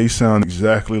 they sound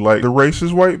exactly like the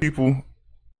racist white people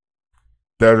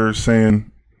that are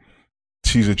saying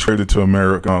she's a traitor to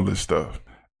America and all this stuff.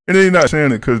 And they're not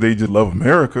saying it because they just love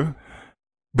America.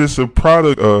 It's a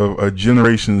product of a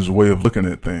generation's way of looking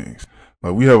at things.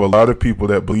 Like we have a lot of people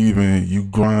that believe in you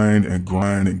grind and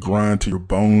grind and grind till your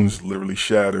bones literally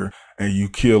shatter and you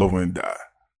kill over and die.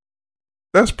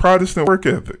 That's Protestant work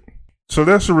ethic. So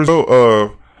that's the result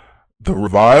of the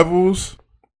revivals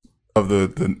of the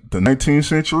 19th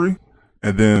century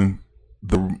and then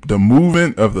the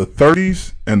movement of the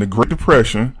 30s and the Great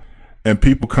Depression and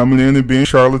people coming in and being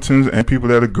charlatans and people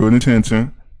that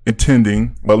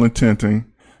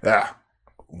are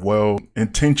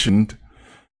well-intentioned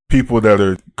people that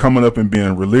are coming up and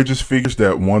being religious figures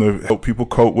that want to help people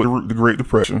cope with the Great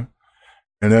Depression.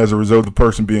 And as a result of the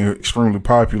person being extremely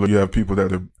popular, you have people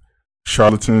that are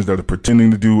charlatans that are pretending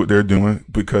to do what they're doing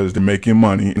because they're making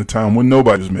money in a time when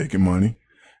nobody's making money.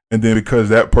 And then because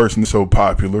that person is so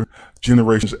popular,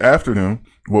 generations after them,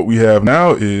 what we have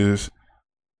now is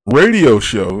radio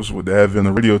shows with the advent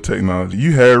of radio technology.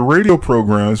 You had radio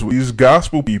programs with these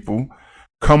gospel people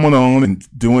coming on and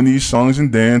doing these songs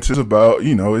and dances about,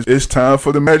 it's time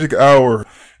for the magic hour.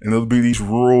 And it'll be these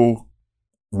rural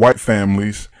white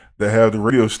families that have the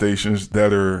radio stations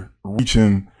that are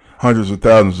reaching hundreds of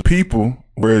thousands of people,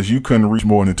 whereas you couldn't reach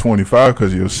more than 25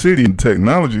 because of your city and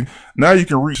technology. Now you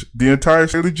can reach the entire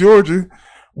state of Georgia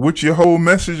with your whole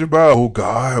message about, oh,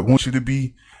 God wants you to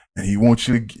be, and he wants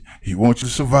you to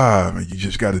survive, and you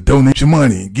just got to donate your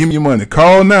money. Give me your money.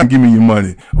 Call now and give me your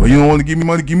money. Or you don't want to give me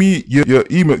money, give me your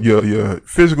email, your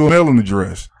physical mailing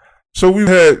address. So we've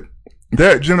had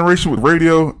that generation with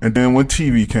radio, and then when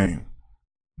TV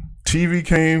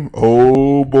came,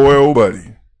 oh boy, oh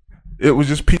buddy. It was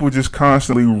just people just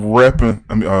constantly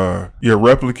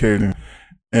replicating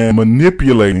and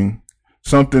manipulating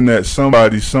something that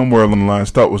somebody somewhere along the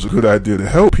lines thought was a good idea to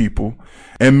help people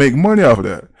and make money off of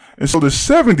that. And so the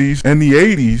 70s and the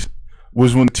 80s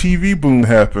was when the TV boom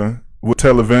happened with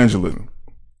televangelism.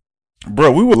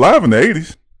 Bro, we were live in the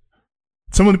 80s.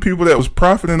 Some of the people that was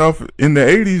profiting off in the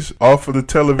 80s off of the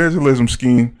televangelism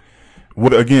scheme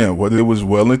whether it was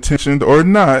well intentioned or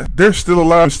not, they're still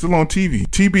alive, still on TV.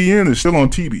 TBN is still on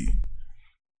TV.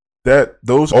 That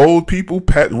those old people,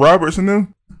 Pat Roberts and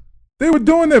them, they were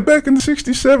doing that back in the 60s,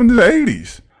 70s,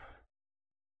 80s.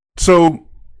 So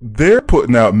they're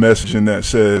putting out messaging that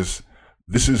says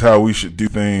this is how we should do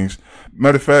things.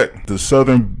 Matter of fact, the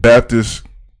Southern Baptist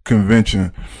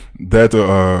Convention, that's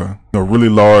a really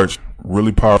large,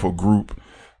 really powerful group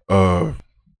of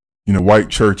white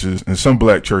churches, and some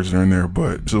black churches are in there,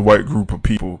 but it's a white group of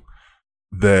people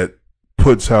that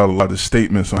puts out a lot of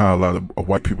statements on how a lot of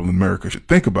white people in America should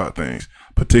think about things,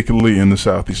 particularly in the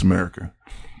Southeast America.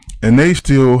 And they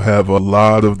still have a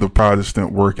lot of the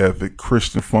Protestant work ethic,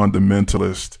 Christian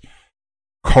fundamentalist,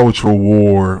 cultural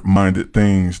war minded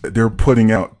things that they're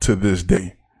putting out to this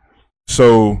day.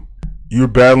 So you're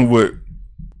battling with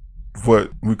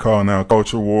what we call now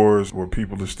culture wars, where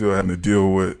people are still having to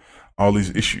deal with all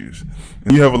these issues.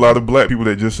 And you have a lot of black people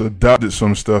that just adopted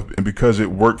some stuff, and because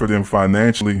it worked for them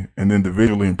financially and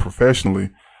individually and professionally,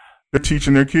 they're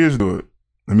teaching their kids to do it.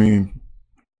 I mean,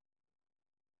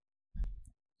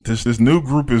 this new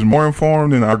group is more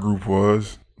informed than our group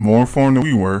was, more informed than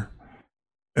we were.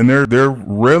 And they're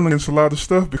railing against a lot of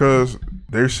stuff because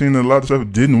they're seeing a lot of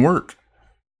stuff didn't work.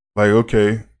 Like,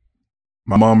 okay,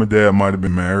 my mom and dad might have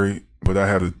been married, but I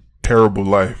had a terrible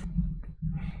life.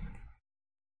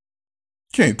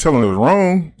 You can't tell them it was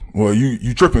wrong. Well,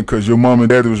 you tripping because your mom and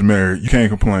daddy was married. You can't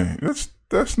complain.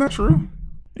 That's not true.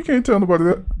 You can't tell nobody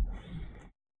that.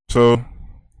 So,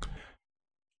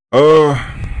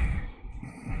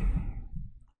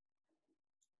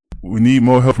 we need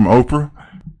more help from Oprah.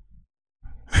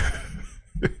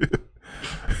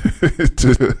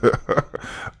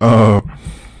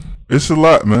 It's a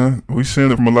lot, man. We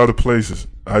send it from a lot of places.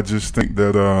 I just think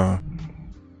that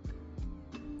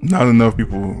not enough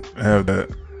people have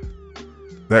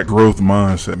that growth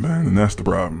mindset, man, and that's the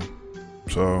problem.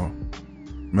 So,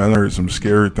 man, I heard some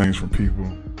scary things from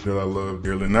people that I love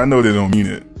dearly, and I know they don't mean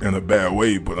it in a bad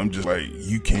way, but I'm just like,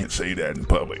 you can't say that in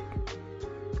public.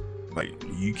 Like,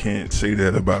 you can't say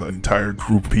that about an entire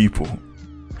group of people.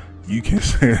 You can't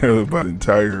say that about an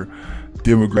entire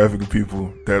demographic of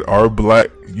people that are black.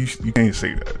 You can't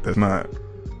say that. That's not.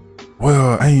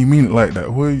 Well, I ain't mean it like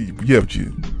that. Well, yeah, but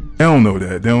they don't know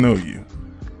that. They don't know you.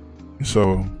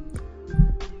 So,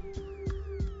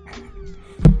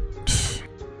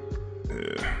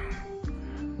 yeah.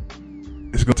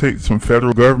 It's gonna take some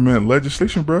federal government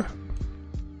legislation, bruh.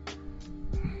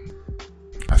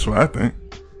 That's what I think.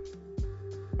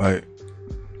 Like,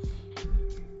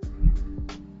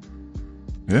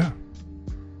 yeah.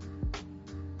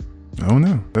 I don't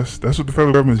know. That's what the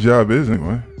federal government's job is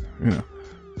anyway.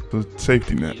 The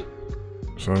safety net.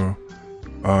 So,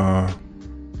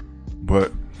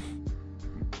 but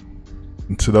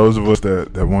to those of us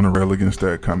that want to rail against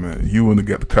that comment, you wouldn't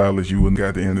have got the college, you wouldn't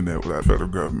have got the internet without the federal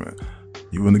government.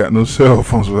 You wouldn't have got no cell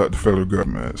phones without the federal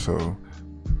government. So,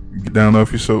 get down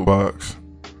off your soapbox.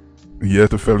 Yes,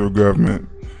 the federal government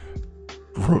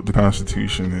wrote the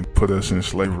Constitution and put us in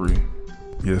slavery.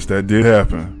 Yes, that did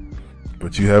happen.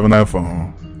 But you have an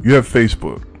iPhone, you have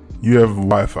Facebook, you have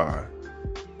Wi-Fi,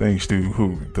 thanks to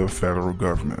who? The federal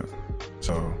government.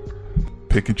 So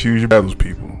pick and choose your battles,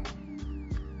 people.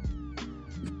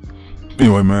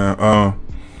 Anyway, man,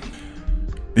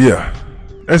 yeah,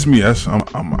 that's me.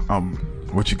 I'm.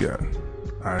 What you got?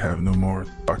 I have no more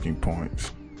talking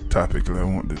points. Topic that I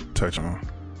want to touch on.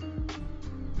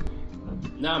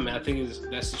 Nah, man, I think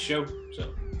that's the show.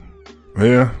 So.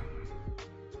 Yeah.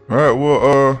 All right.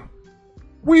 Well,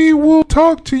 we will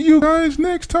talk to you guys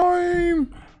next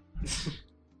time.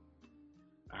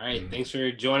 All right. Thanks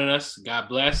for joining us. God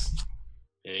bless.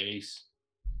 Peace.